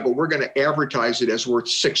said, yeah, but we're going to advertise it as worth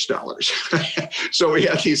 $6. So we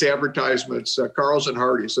had these advertisements, Carl's and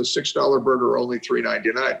Hardee's, a $6 burger, only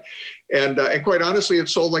 $3.99. And quite honestly, it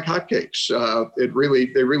sold like hotcakes. They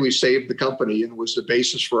really saved the company and was the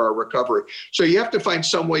basis for our recovery. So you have to find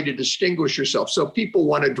some way to distinguish yourself. So people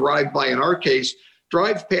want to drive by, in our case,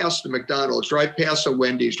 drive past a McDonald's, drive past a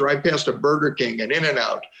Wendy's, drive past a Burger King, an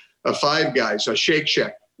In-N-Out, a Five Guys, a Shake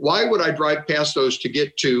Shack. Why would I drive past those to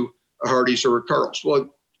get to a Hardee's or a Carl's? Well,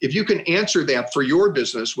 if you can answer that for your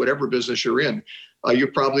business, whatever business you're in,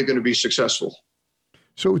 you're probably going to be successful.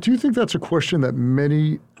 So do you think that's a question that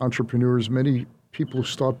many entrepreneurs, many people who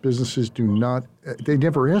start businesses they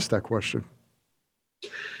never ask that question?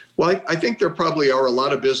 Well, I think there probably are a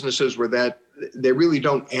lot of businesses where they really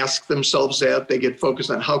don't ask themselves that. They get focused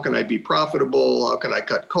on how can I be profitable? How can I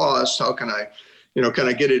cut costs? How can I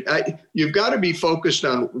get it? You've got to be focused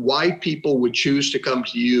on why people would choose to come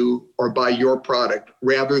to you or buy your product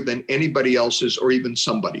rather than anybody else's or even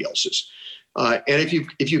somebody else's. And if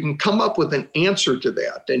you can come up with an answer to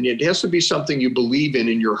that, and it has to be something you believe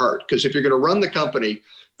in your heart, because if you're going to run the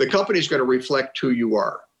company's going to reflect who you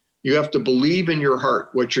are. You have to believe in your heart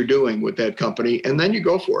what you're doing with that company, and then you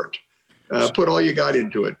go for it. Put all you got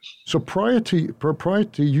into it. So prior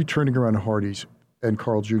to you turning around Hardee's and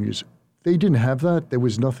Carl Jr.'s, they didn't have that? There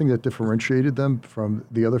was nothing that differentiated them from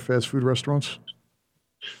the other fast food restaurants?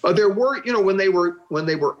 There were, when they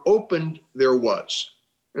were opened, there was.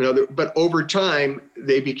 But over time,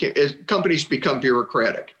 companies become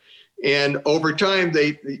bureaucratic. And over time,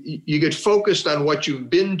 you get focused on what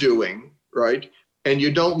you've been doing, right? And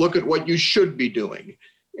you don't look at what you should be doing.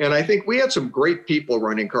 And I think we had some great people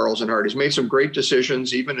running Carl's and Hardee's, made some great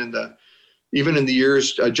decisions, even in the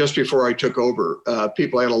years just before I took over.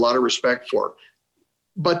 People I had a lot of respect for.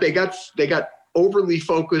 But they got overly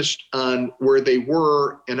focused on where they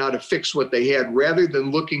were and how to fix what they had rather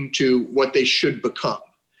than looking to what they should become.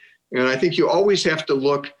 And I think you always have to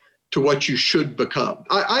look to what you should become.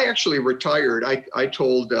 I actually retired. I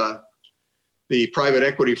told the private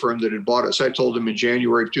equity firm that had bought us, I told them in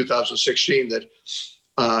January of 2016 that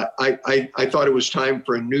I thought it was time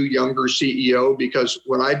for a new, younger CEO, because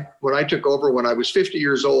when I took over, when I was 50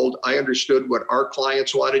 years old, I understood what our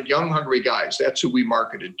clients wanted: young, hungry guys. That's who we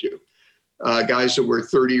marketed to, guys that were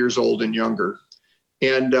 30 years old and younger.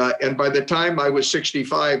 And by the time I was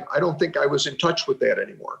 65, I don't think I was in touch with that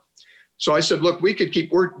anymore. So I said, look, we could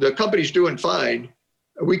keep working. The company's doing fine.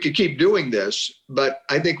 We could keep doing this, but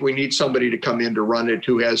I think we need somebody to come in to run it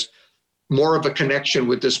who has more of a connection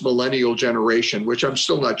with this millennial generation, which I'm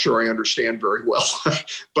still not sure I understand very well.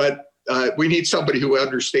 But we need somebody who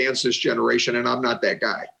understands this generation, and I'm not that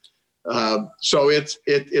guy. So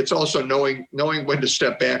it's also knowing when to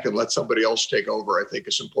step back and let somebody else take over, I think,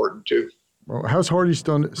 is important too. Well, how's Hardee's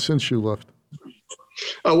done since you left?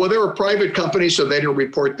 Well, they were a private company, so they didn't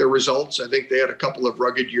report their results. I think they had a couple of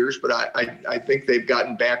rugged years, but I think they've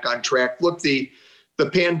gotten back on track. Look, the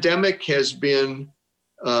pandemic has been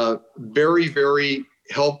very, very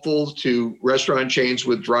helpful to restaurant chains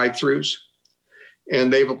with drive-throughs,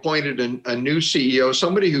 and they've appointed a new CEO,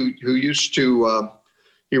 somebody who used to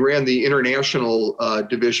he ran the international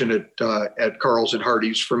division at Carl's and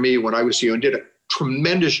Hardee's for me when I was CEO, and did a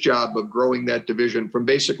tremendous job of growing that division from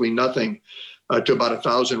basically nothing to about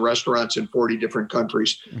 1,000 restaurants in 40 different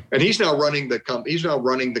countries. And he's now running the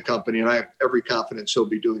company, and I have every confidence he'll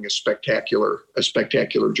be doing a spectacular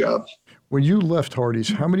job. When you left Hardee's,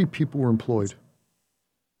 how many people were employed?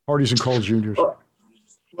 Hardee's and Carl's Jr.'s.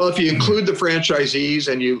 Well, if you include the franchisees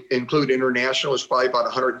and you include international, it's probably about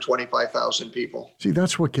 125,000 people. See,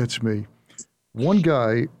 that's what gets me. One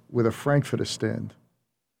guy with a Frankfurter stand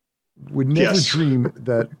would never dream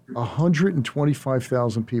that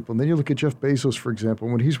 125,000 people, and then you look at Jeff Bezos, for example,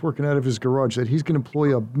 when he's working out of his garage, that he's going to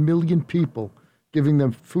employ 1 million people, giving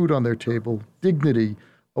them food on their table, dignity,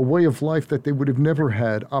 a way of life that they would have never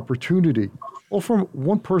had, opportunity, all from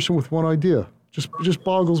one person with one idea. Just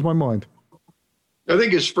boggles my mind. I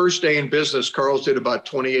think his first day in business, Carl's did about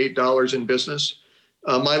 $28 in business.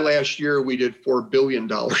 My last year, we did $4 billion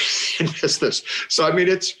in business. So, I mean,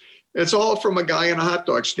 it's all from a guy in a hot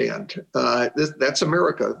dog stand. That's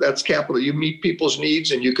America. That's capital. You meet people's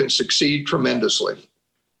needs and you can succeed tremendously.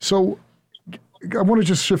 So I want to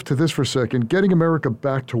just shift to this for a second. Getting America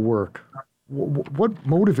back to work. What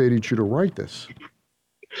motivated you to write this?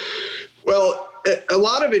 Well, a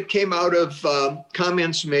lot of it came out of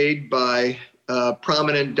comments made by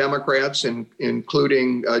prominent Democrats,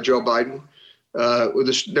 including Joe Biden.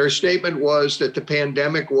 Their statement was that the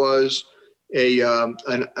pandemic was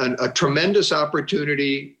a tremendous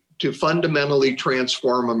opportunity to fundamentally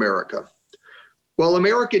transform America. Well,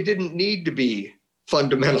 America didn't need to be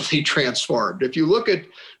fundamentally transformed. If you look at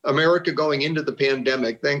America going into the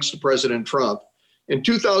pandemic, thanks to President Trump, in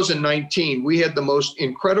 2019, we had the most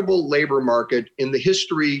incredible labor market in the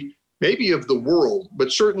history, maybe of the world,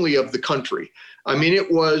 but certainly of the country. I mean, it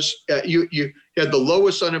was, you had the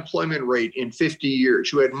lowest unemployment rate in 50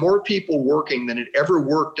 years. You had more people working than had ever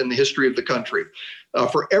worked in the history of the country.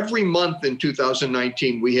 For every month in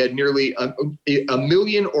 2019, we had nearly a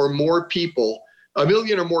million or more people, a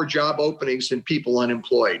million or more job openings than people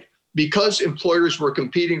unemployed, because employers were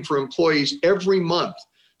competing for employees every month,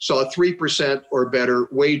 saw 3% or better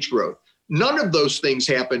wage growth. None of those things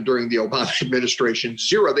happened during the Obama administration.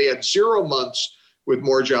 Zero. They had 0 months with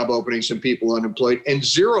more job openings than people unemployed, and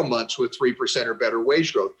 0 months with 3% or better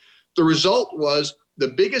wage growth. The result was the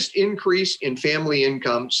biggest increase in family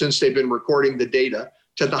income since they've been recording the data,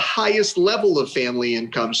 to the highest level of family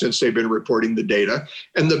income since they've been reporting the data,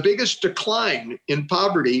 and the biggest decline in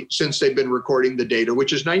poverty since they've been recording the data,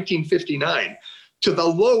 which is 1959, to the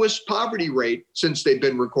lowest poverty rate since they've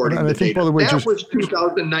been recording the data. By the way, that was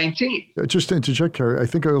 2019. Just to interject, Kerry, I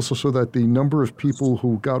think I also saw that the number of people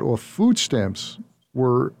who got off food stamps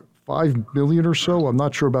were 5 million or so. I'm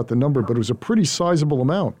not sure about the number, but it was a pretty sizable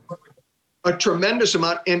amount. A tremendous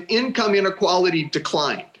amount, and income inequality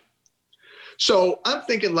declined. So I'm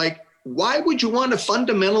thinking, like, why would you want to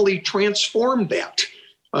fundamentally transform that?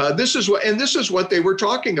 This is what they were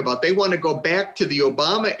talking about. They want to go back to the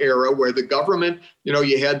Obama era, where the government,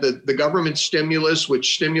 you had the government stimulus,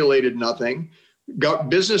 which stimulated nothing.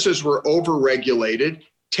 Businesses were overregulated.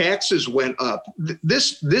 Taxes went up.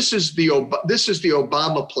 This is the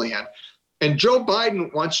Obama plan, and Joe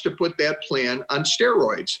Biden wants to put that plan on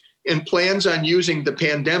steroids and plans on using the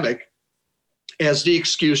pandemic as the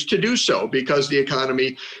excuse to do so, because the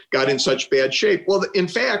economy got in such bad shape. Well, in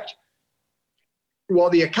fact, while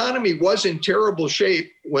the economy was in terrible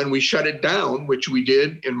shape when we shut it down, which we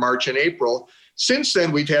did in March and April, Since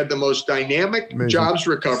then, we've had the most dynamic jobs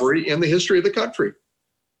recovery in the history of the country.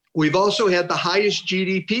 We've also had the highest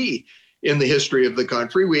GDP in the history of the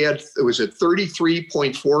country. It was at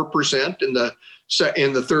 33.4%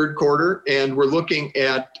 in the third quarter, and we're looking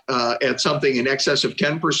at something in excess of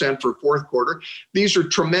 10% for fourth quarter. These are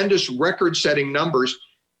tremendous record-setting numbers.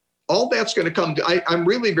 All that's going to come. I'm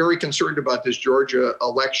really very concerned about this Georgia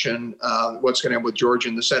election. What's going to happen with Georgia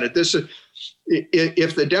in the Senate?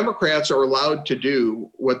 If the Democrats are allowed to do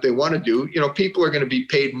what they want to do, people are going to be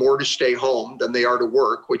paid more to stay home than they are to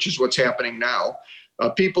work, which is what's happening now.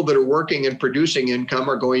 People that are working and producing income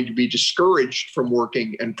are going to be discouraged from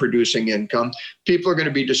working and producing income. People are going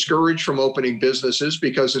to be discouraged from opening businesses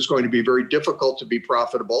because it's going to be very difficult to be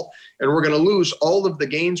profitable. And we're going to lose all of the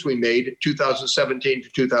gains we made 2017 to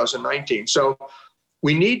 2019. So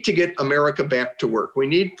we need to get America back to work. We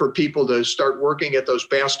need for people to start working at those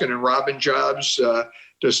Baskin and Robin jobs,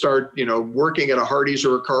 to start, working at a Hardee's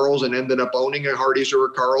or a Carl's and ended up owning a Hardee's or a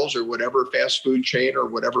Carl's or whatever fast food chain or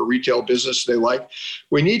whatever retail business they like.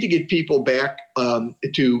 We need to get people back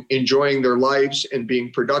to enjoying their lives and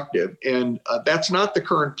being productive. And that's not the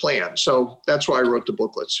current plan. So that's why I wrote the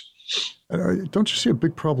booklets. And don't you see a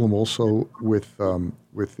big problem also with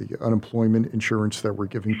the unemployment insurance that we're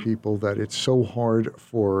giving people, that it's so hard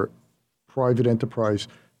for private enterprise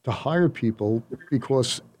to hire people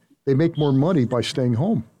because they make more money by staying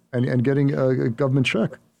home and getting a government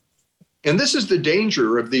check? And this is the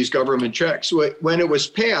danger of these government checks. When it was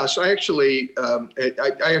passed, I actually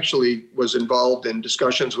was involved in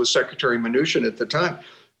discussions with Secretary Mnuchin at the time.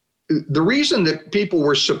 The reason that people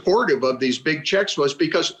were supportive of these big checks was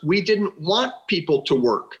because we didn't want people to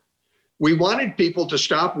work. We wanted people to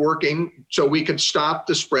stop working so we could stop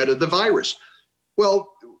the spread of the virus.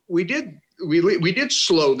 Well, we did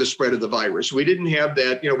slow the spread of the virus. We didn't have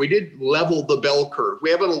that, we did level the bell curve. We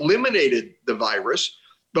haven't eliminated the virus,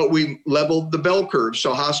 but we leveled the bell curve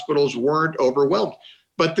so hospitals weren't overwhelmed.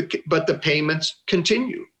 But the payments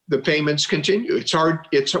continue. The payments continue. It's hard.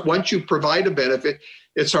 Once you provide a benefit,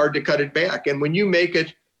 it's hard to cut it back. And when you make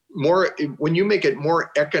it more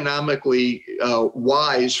economically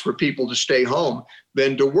wise for people to stay home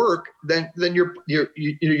than to work, then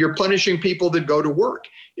you're punishing people that go to work.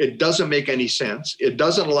 It doesn't make any sense. It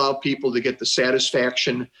doesn't allow people to get the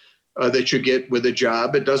satisfaction that you get with a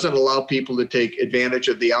job. It doesn't allow people to take advantage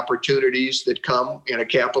of the opportunities that come in a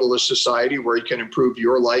capitalist society where you can improve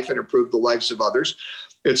your life and improve the lives of others.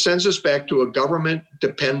 It sends us back to a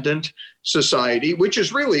government-dependent society, which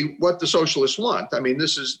is really what the socialists want. I mean,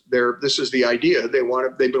 this is the idea.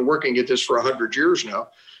 They've been working at this for 100 years now.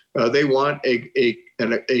 They want a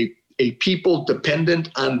people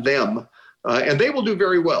dependent on them, and they will do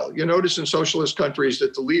very well. You notice in socialist countries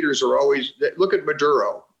that the leaders are always, look at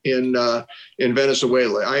Maduro in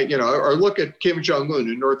Venezuela, or look at Kim Jong-un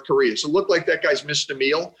in North Korea. So look like that guy's missed a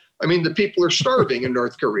meal. I mean, the people are starving in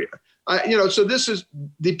North Korea. So this is,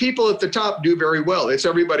 the people at the top do very well. It's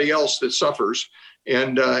everybody else that suffers.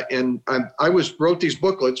 And I wrote these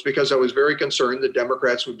booklets because I was very concerned that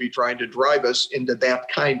Democrats would be trying to drive us into that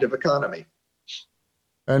kind of economy.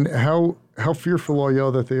 And how fearful are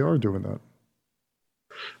you that they are doing that?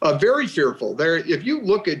 Very fearful. If you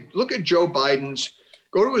look at Joe Biden's,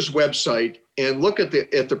 go to his website and look at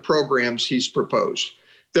the programs he's proposed.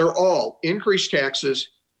 They're all increased taxes,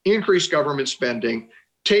 increased government spending,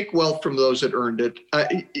 take wealth from those that earned it.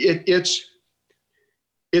 It's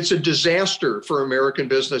a disaster for American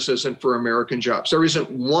businesses and for American jobs. There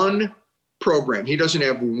isn't one program. He doesn't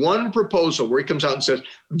have one proposal where he comes out and says,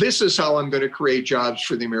 this is how I'm going to create jobs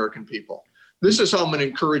for the American people. This is how I'm going to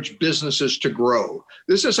encourage businesses to grow.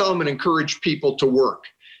 This is how I'm going to encourage people to work.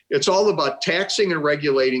 It's all about taxing and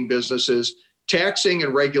regulating businesses, taxing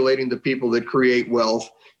and regulating the people that create wealth,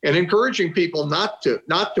 and encouraging people not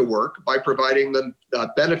to work by providing them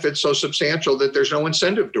benefits so substantial that there's no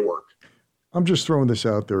incentive to work. I'm just throwing this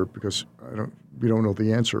out there because we don't know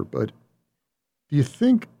the answer, but do you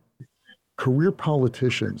think career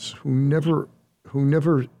politicians who never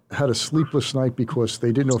had a sleepless night because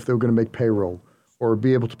they didn't know if they were going to make payroll or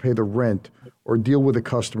be able to pay the rent or deal with a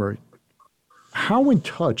customer, how in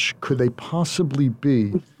touch could they possibly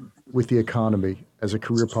be with the economy as a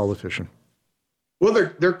career politician? Well,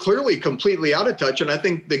 they're clearly completely out of touch. And I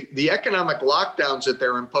think the economic lockdowns that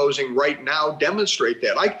they're imposing right now demonstrate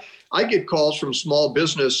that. I get calls from small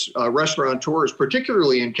business restaurateurs,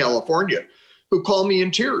 particularly in California, who call me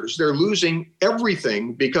in tears. They're losing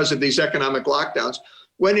everything because of these economic lockdowns.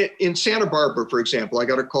 In Santa Barbara, for example, I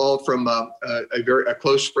got a call from a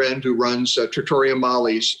close friend who runs Trattoria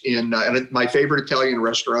Molly's in my favorite Italian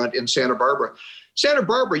restaurant in Santa Barbara. Santa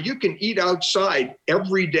Barbara, you can eat outside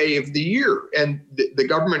every day of the year. And the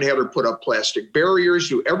government had her put up plastic barriers,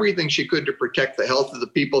 do everything she could to protect the health of the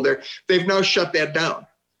people there. They've now shut that down.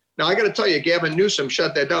 Now, I got to tell you, Gavin Newsom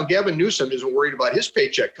shut that down. Gavin Newsom isn't worried about his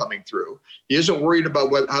paycheck coming through. He isn't worried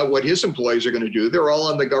about what his employees are going to do. They're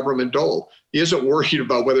all on the government dole. He isn't worried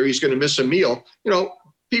about whether he's going to miss a meal.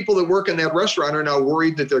 People that work in that restaurant are now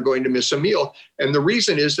worried that they're going to miss a meal. And the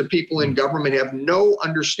reason is that people in government have no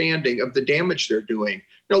understanding of the damage they're doing.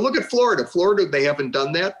 Look at Florida. Florida, they haven't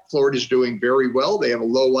done that. Florida's doing very well. They have a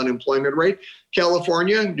low unemployment rate.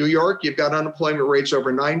 California, New York, you've got unemployment rates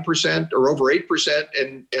over 9% or over 8%,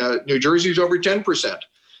 and New Jersey's over 10%.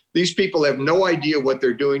 These people have no idea what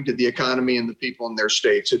they're doing to the economy and the people in their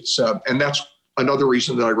states. And that's another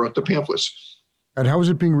reason that I wrote the pamphlets. And how is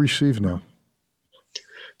it being received now?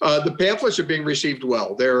 The pamphlets are being received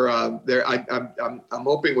well. I'm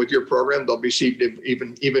hoping with your program they'll be received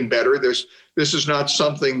even better. This is not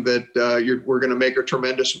something that we're going to make a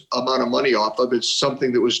tremendous amount of money off of. It's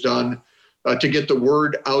something that was done to get the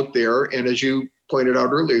word out there. And as you pointed out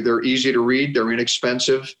earlier, they're easy to read, they're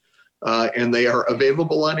inexpensive, and they are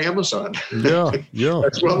available on Amazon. Yeah.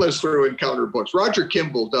 As well as through Encounter Books. Roger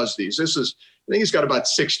Kimball does these. I think he's got about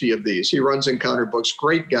 60 of these. He runs Encounter Books.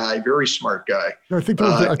 Great guy, very smart guy. I think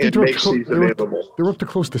they're up to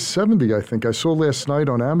close to 70, I think. I saw last night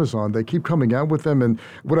on Amazon. They keep coming out with them. And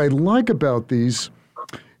what I like about these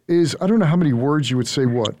is, I don't know how many words you would say,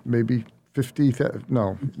 maybe 50,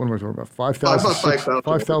 no, what am I talking about? 5,000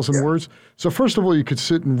 5,000 words. So first of all, you could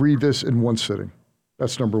sit and read this in one sitting.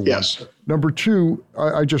 That's number one. Yes. Number two,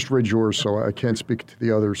 I just read yours, so I can't speak to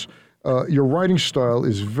the others. Your writing style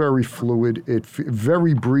is very fluid,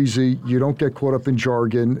 very breezy. You don't get caught up in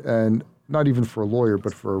jargon, and not even for a lawyer,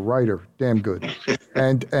 but for a writer, damn good.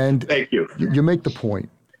 And Thank you. You make the point.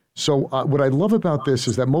 So what I love about this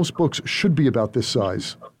is that most books should be about this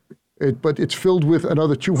size, but it's filled with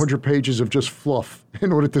another 200 pages of just fluff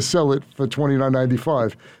in order to sell it for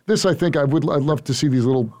 $29.95. This, I think, I'd love to see these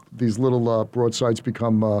little broadsides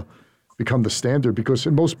become the standard, because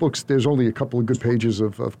in most books there's only a couple of good pages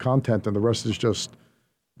of content and the rest is just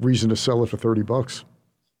reason to sell it for $30.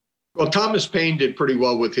 Well, Thomas Paine did pretty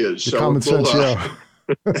well with his. So common sense, yeah.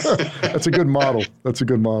 That's a good model. That's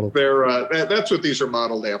what these are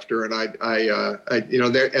modeled after, and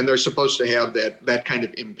they're supposed to have that kind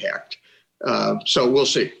of impact. So we'll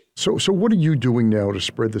see. So what are you doing now to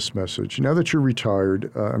spread this message? Now that you're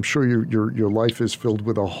retired, I'm sure your life is filled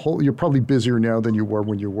with you're probably busier now than you were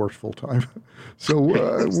when you worked full time. So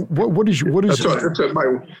what is That's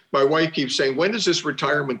what my wife keeps saying. When does this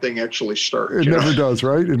retirement thing actually start? It never does,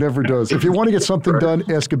 right? It never does. If you want to get something done,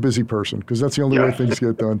 ask a busy person, because that's the only way things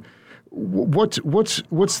get done. What's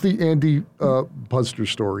the Andy Puzder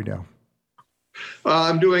story now?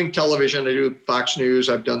 I'm doing television. I do Fox News.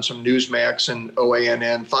 I've done some Newsmax and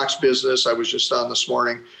OANN, Fox Business. I was just on this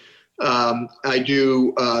morning. I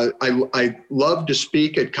love to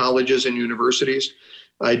speak at colleges and universities.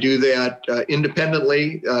 I do that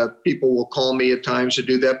independently. People will call me at times to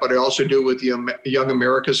do that, but I also do it with the Young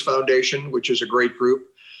America's Foundation, which is a great group.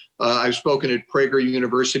 I've spoken at Prager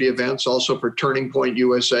University events, also for Turning Point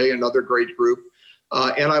USA, another great group.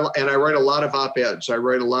 And I write a lot of op-eds. I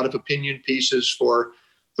write a lot of opinion pieces for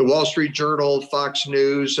the Wall Street Journal, Fox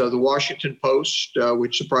News, the Washington Post,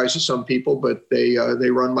 which surprises some people, but they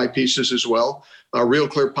run my pieces as well. Real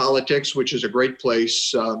Clear Politics, which is a great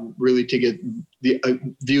place really to get the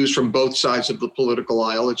views from both sides of the political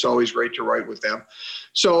aisle. It's always great to write with them.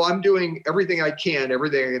 So I'm doing everything I can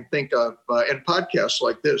think of, and podcasts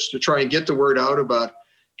like this to try and get the word out about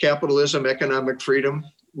capitalism, economic freedom,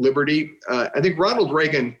 liberty. I think Ronald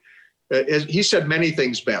Reagan, he said many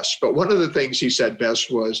things best, but one of the things he said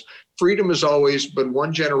best was freedom is always but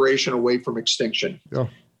one generation away from extinction. Yeah.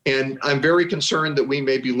 And I'm very concerned that we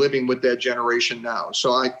may be living with that generation now.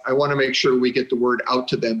 So I want to make sure we get the word out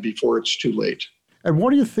to them before it's too late. And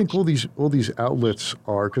what do you think all these outlets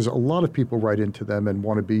are? Because a lot of people write into them and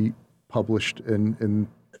want to be published and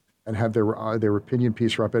have their opinion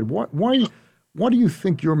piece or op-ed. Why do you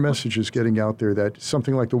think your message is getting out there, that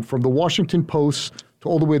something like from the Washington Post to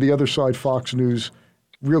all the way to the other side, Fox News,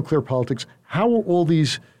 Real Clear Politics, how are all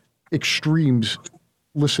these extremes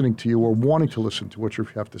listening to you or wanting to listen to what you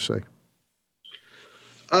have to say?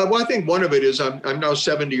 Well, I think one of it is I'm now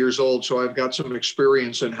 70 years old, so I've got some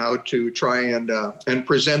experience in how to try and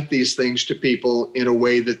present these things to people in a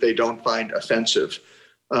way that they don't find offensive.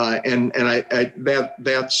 And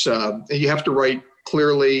that's you have to write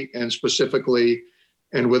clearly and specifically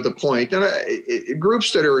and with a point. And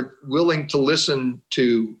groups that are willing to listen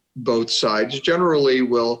to both sides generally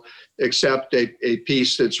will accept a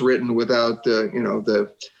piece that's written without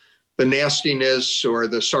the nastiness or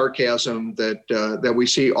the sarcasm that we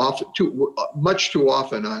see much too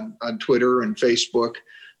often on Twitter and Facebook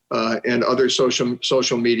and other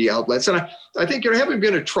social media outlets. And I think, having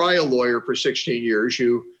been a trial lawyer for 16 years,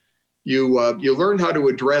 you learn how to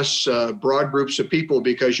address broad groups of people,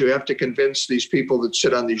 because you have to convince these people that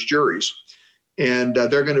sit on these juries, and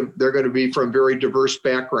they're going to be from very diverse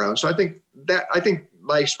backgrounds. So I think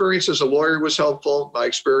my experience as a lawyer was helpful. My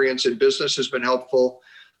experience in business has been helpful.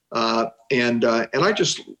 And I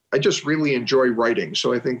just really enjoy writing.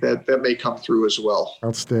 So I think that may come through as well.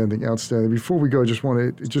 Outstanding. Before we go, I just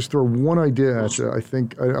want to throw one idea at you.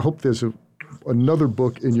 I hope there's another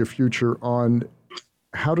book in your future on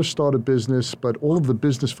how to start a business, but all of the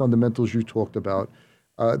business fundamentals you talked about.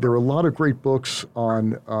 There are a lot of great books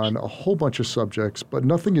on a whole bunch of subjects, but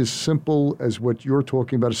nothing as simple as what you're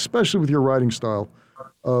talking about, especially with your writing style,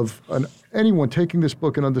 of anyone taking this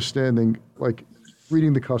book and understanding, like,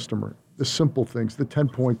 reading the customer, the simple things, the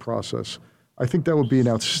 10-point process. I think that would be an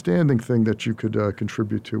outstanding thing that you could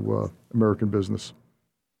contribute to American business.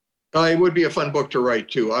 It would be a fun book to write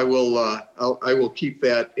too. I will keep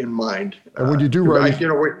that in mind. And when you do write,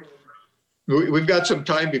 we've got some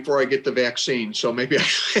time before I get the vaccine, so maybe I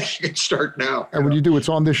can start now. And when you do, it's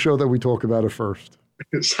on this show that we talk about it first.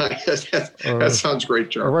 That sounds great,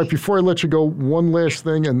 John. All right, before I let you go, one last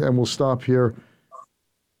thing, and we'll stop here.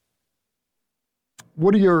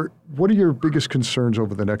 What are your biggest concerns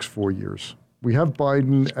over the next 4 years? We have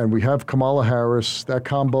Biden and we have Kamala Harris. That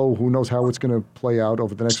combo, who knows how it's going to play out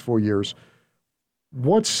over the next 4 years.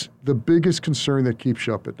 What's the biggest concern that keeps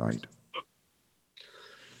you up at night?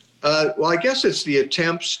 Well, I guess it's the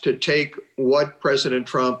attempts to take what President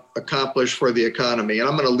Trump accomplished for the economy, and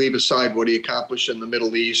I'm going to leave aside what he accomplished in the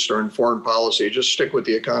Middle East or in foreign policy, just stick with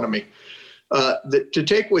the economy. To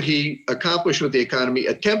take what he accomplished with the economy,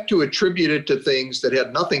 attempt to attribute it to things that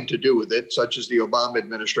had nothing to do with it, such as the Obama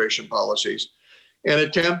administration policies, and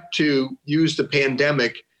attempt to use the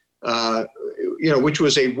pandemic, which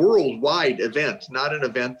was a worldwide event, not an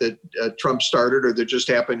event that Trump started or that just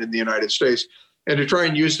happened in the United States, and to try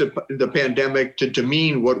and use the pandemic to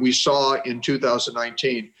demean what we saw in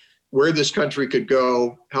 2019. Where this country could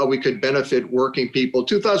go, how we could benefit working people.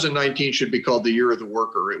 2019 should be called the year of the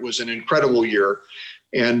worker. It was an incredible year.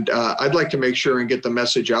 And I'd like to make sure and get the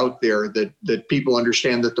message out there that people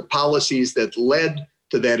understand that the policies that led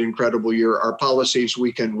to that incredible year are policies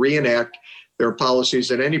we can reenact. They're policies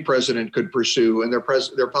that any president could pursue, and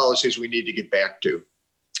they're policies we need to get back to.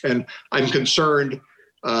 And I'm concerned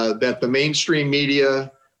that the mainstream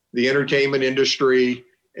media, the entertainment industry,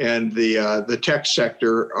 and the tech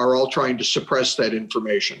sector are all trying to suppress that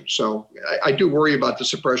information. So I do worry about the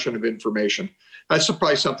suppression of information. That's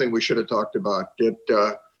probably something we should have talked about.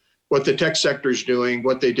 What the tech sector is doing,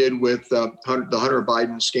 what they did with the Hunter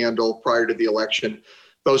Biden scandal prior to the election,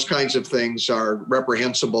 those kinds of things are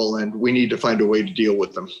reprehensible, and we need to find a way to deal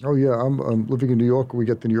with them. Oh, yeah. I'm living in New York. We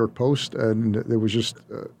get the New York Post, and there was just,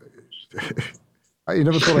 I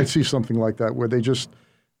never thought I'd see something like that, where they just,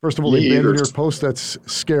 first of all, they banned the New York Post. That's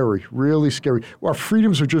scary, really scary. Our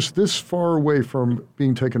freedoms are just this far away from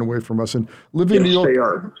being taken away from us. And living in New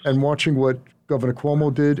York and watching what Governor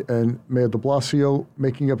Cuomo did and Mayor de Blasio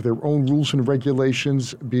making up their own rules and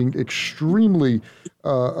regulations, being extremely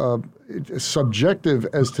subjective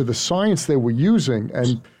as to the science they were using,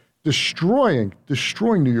 and destroying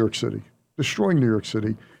New York City,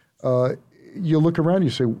 you look around and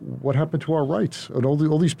you say, what happened to our rights? And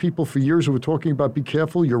all these people for years who were talking about, be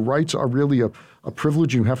careful, your rights are really a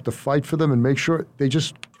privilege. You have to fight for them and make sure, they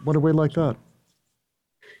just went away like that.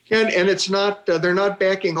 And it's not, they're not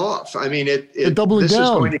backing off. I mean, they're doubling this down. is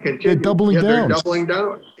going to continue. They're doubling down. They're doubling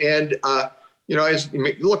down. And,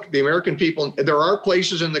 look, the American people, there are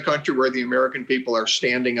places in the country where the American people are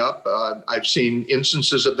standing up. I've seen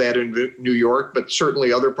instances of that in New York, but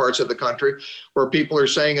certainly other parts of the country where people are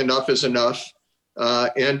saying enough is enough.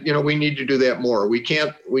 And we need to do that more. We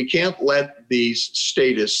can't let these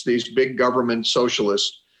statists, these big government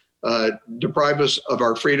socialists, deprive us of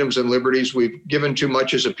our freedoms and liberties. We've given too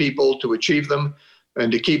much as a people to achieve them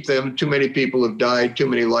and to keep them. Too many people have died. Too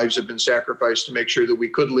many lives have been sacrificed to make sure that we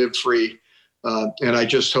could live free. And I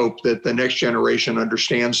just hope that the next generation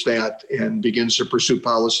understands that and begins to pursue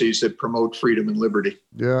policies that promote freedom and liberty.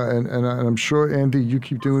 Yeah, and I'm sure, Andy, you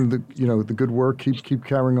keep doing the good work. Keep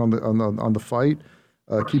carrying on the fight.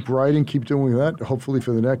 Keep writing. Keep doing that. Hopefully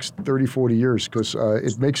for the next 30, 40 years, because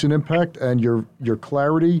it makes an impact. And your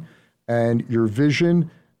clarity and your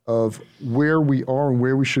vision of where we are and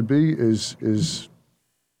where we should be is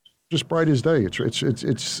just bright as day.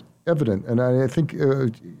 It's evident, and I think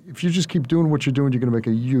if you just keep doing what you're doing, you're going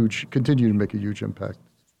to continue to make a huge impact.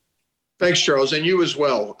 Thanks, Charles, and you as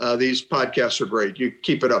well. These podcasts are great. You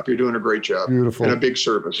keep it up. You're doing a great job. Beautiful. And a big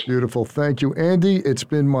service. Beautiful. Thank you, Andy. It's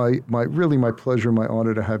been my pleasure, my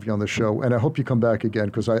honor to have you on the show, and I hope you come back again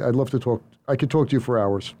because I'd love to talk. I could talk to you for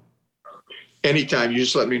hours. Anytime. You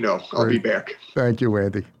just let me know. I'll be back. Thank you,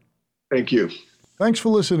 Andy. Thank you. Thanks for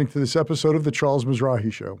listening to this episode of The Charles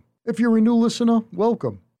Mizrahi Show. If you're a new listener,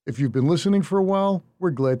 welcome. If you've been listening for a while,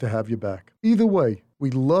 we're glad to have you back. Either way,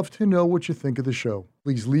 we'd love to know what you think of the show.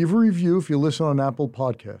 Please leave a review if you listen on Apple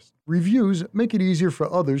Podcasts. Reviews make it easier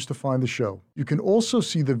for others to find the show. You can also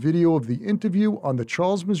see the video of the interview on the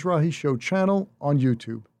Charles Mizrahi Show channel on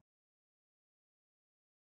YouTube.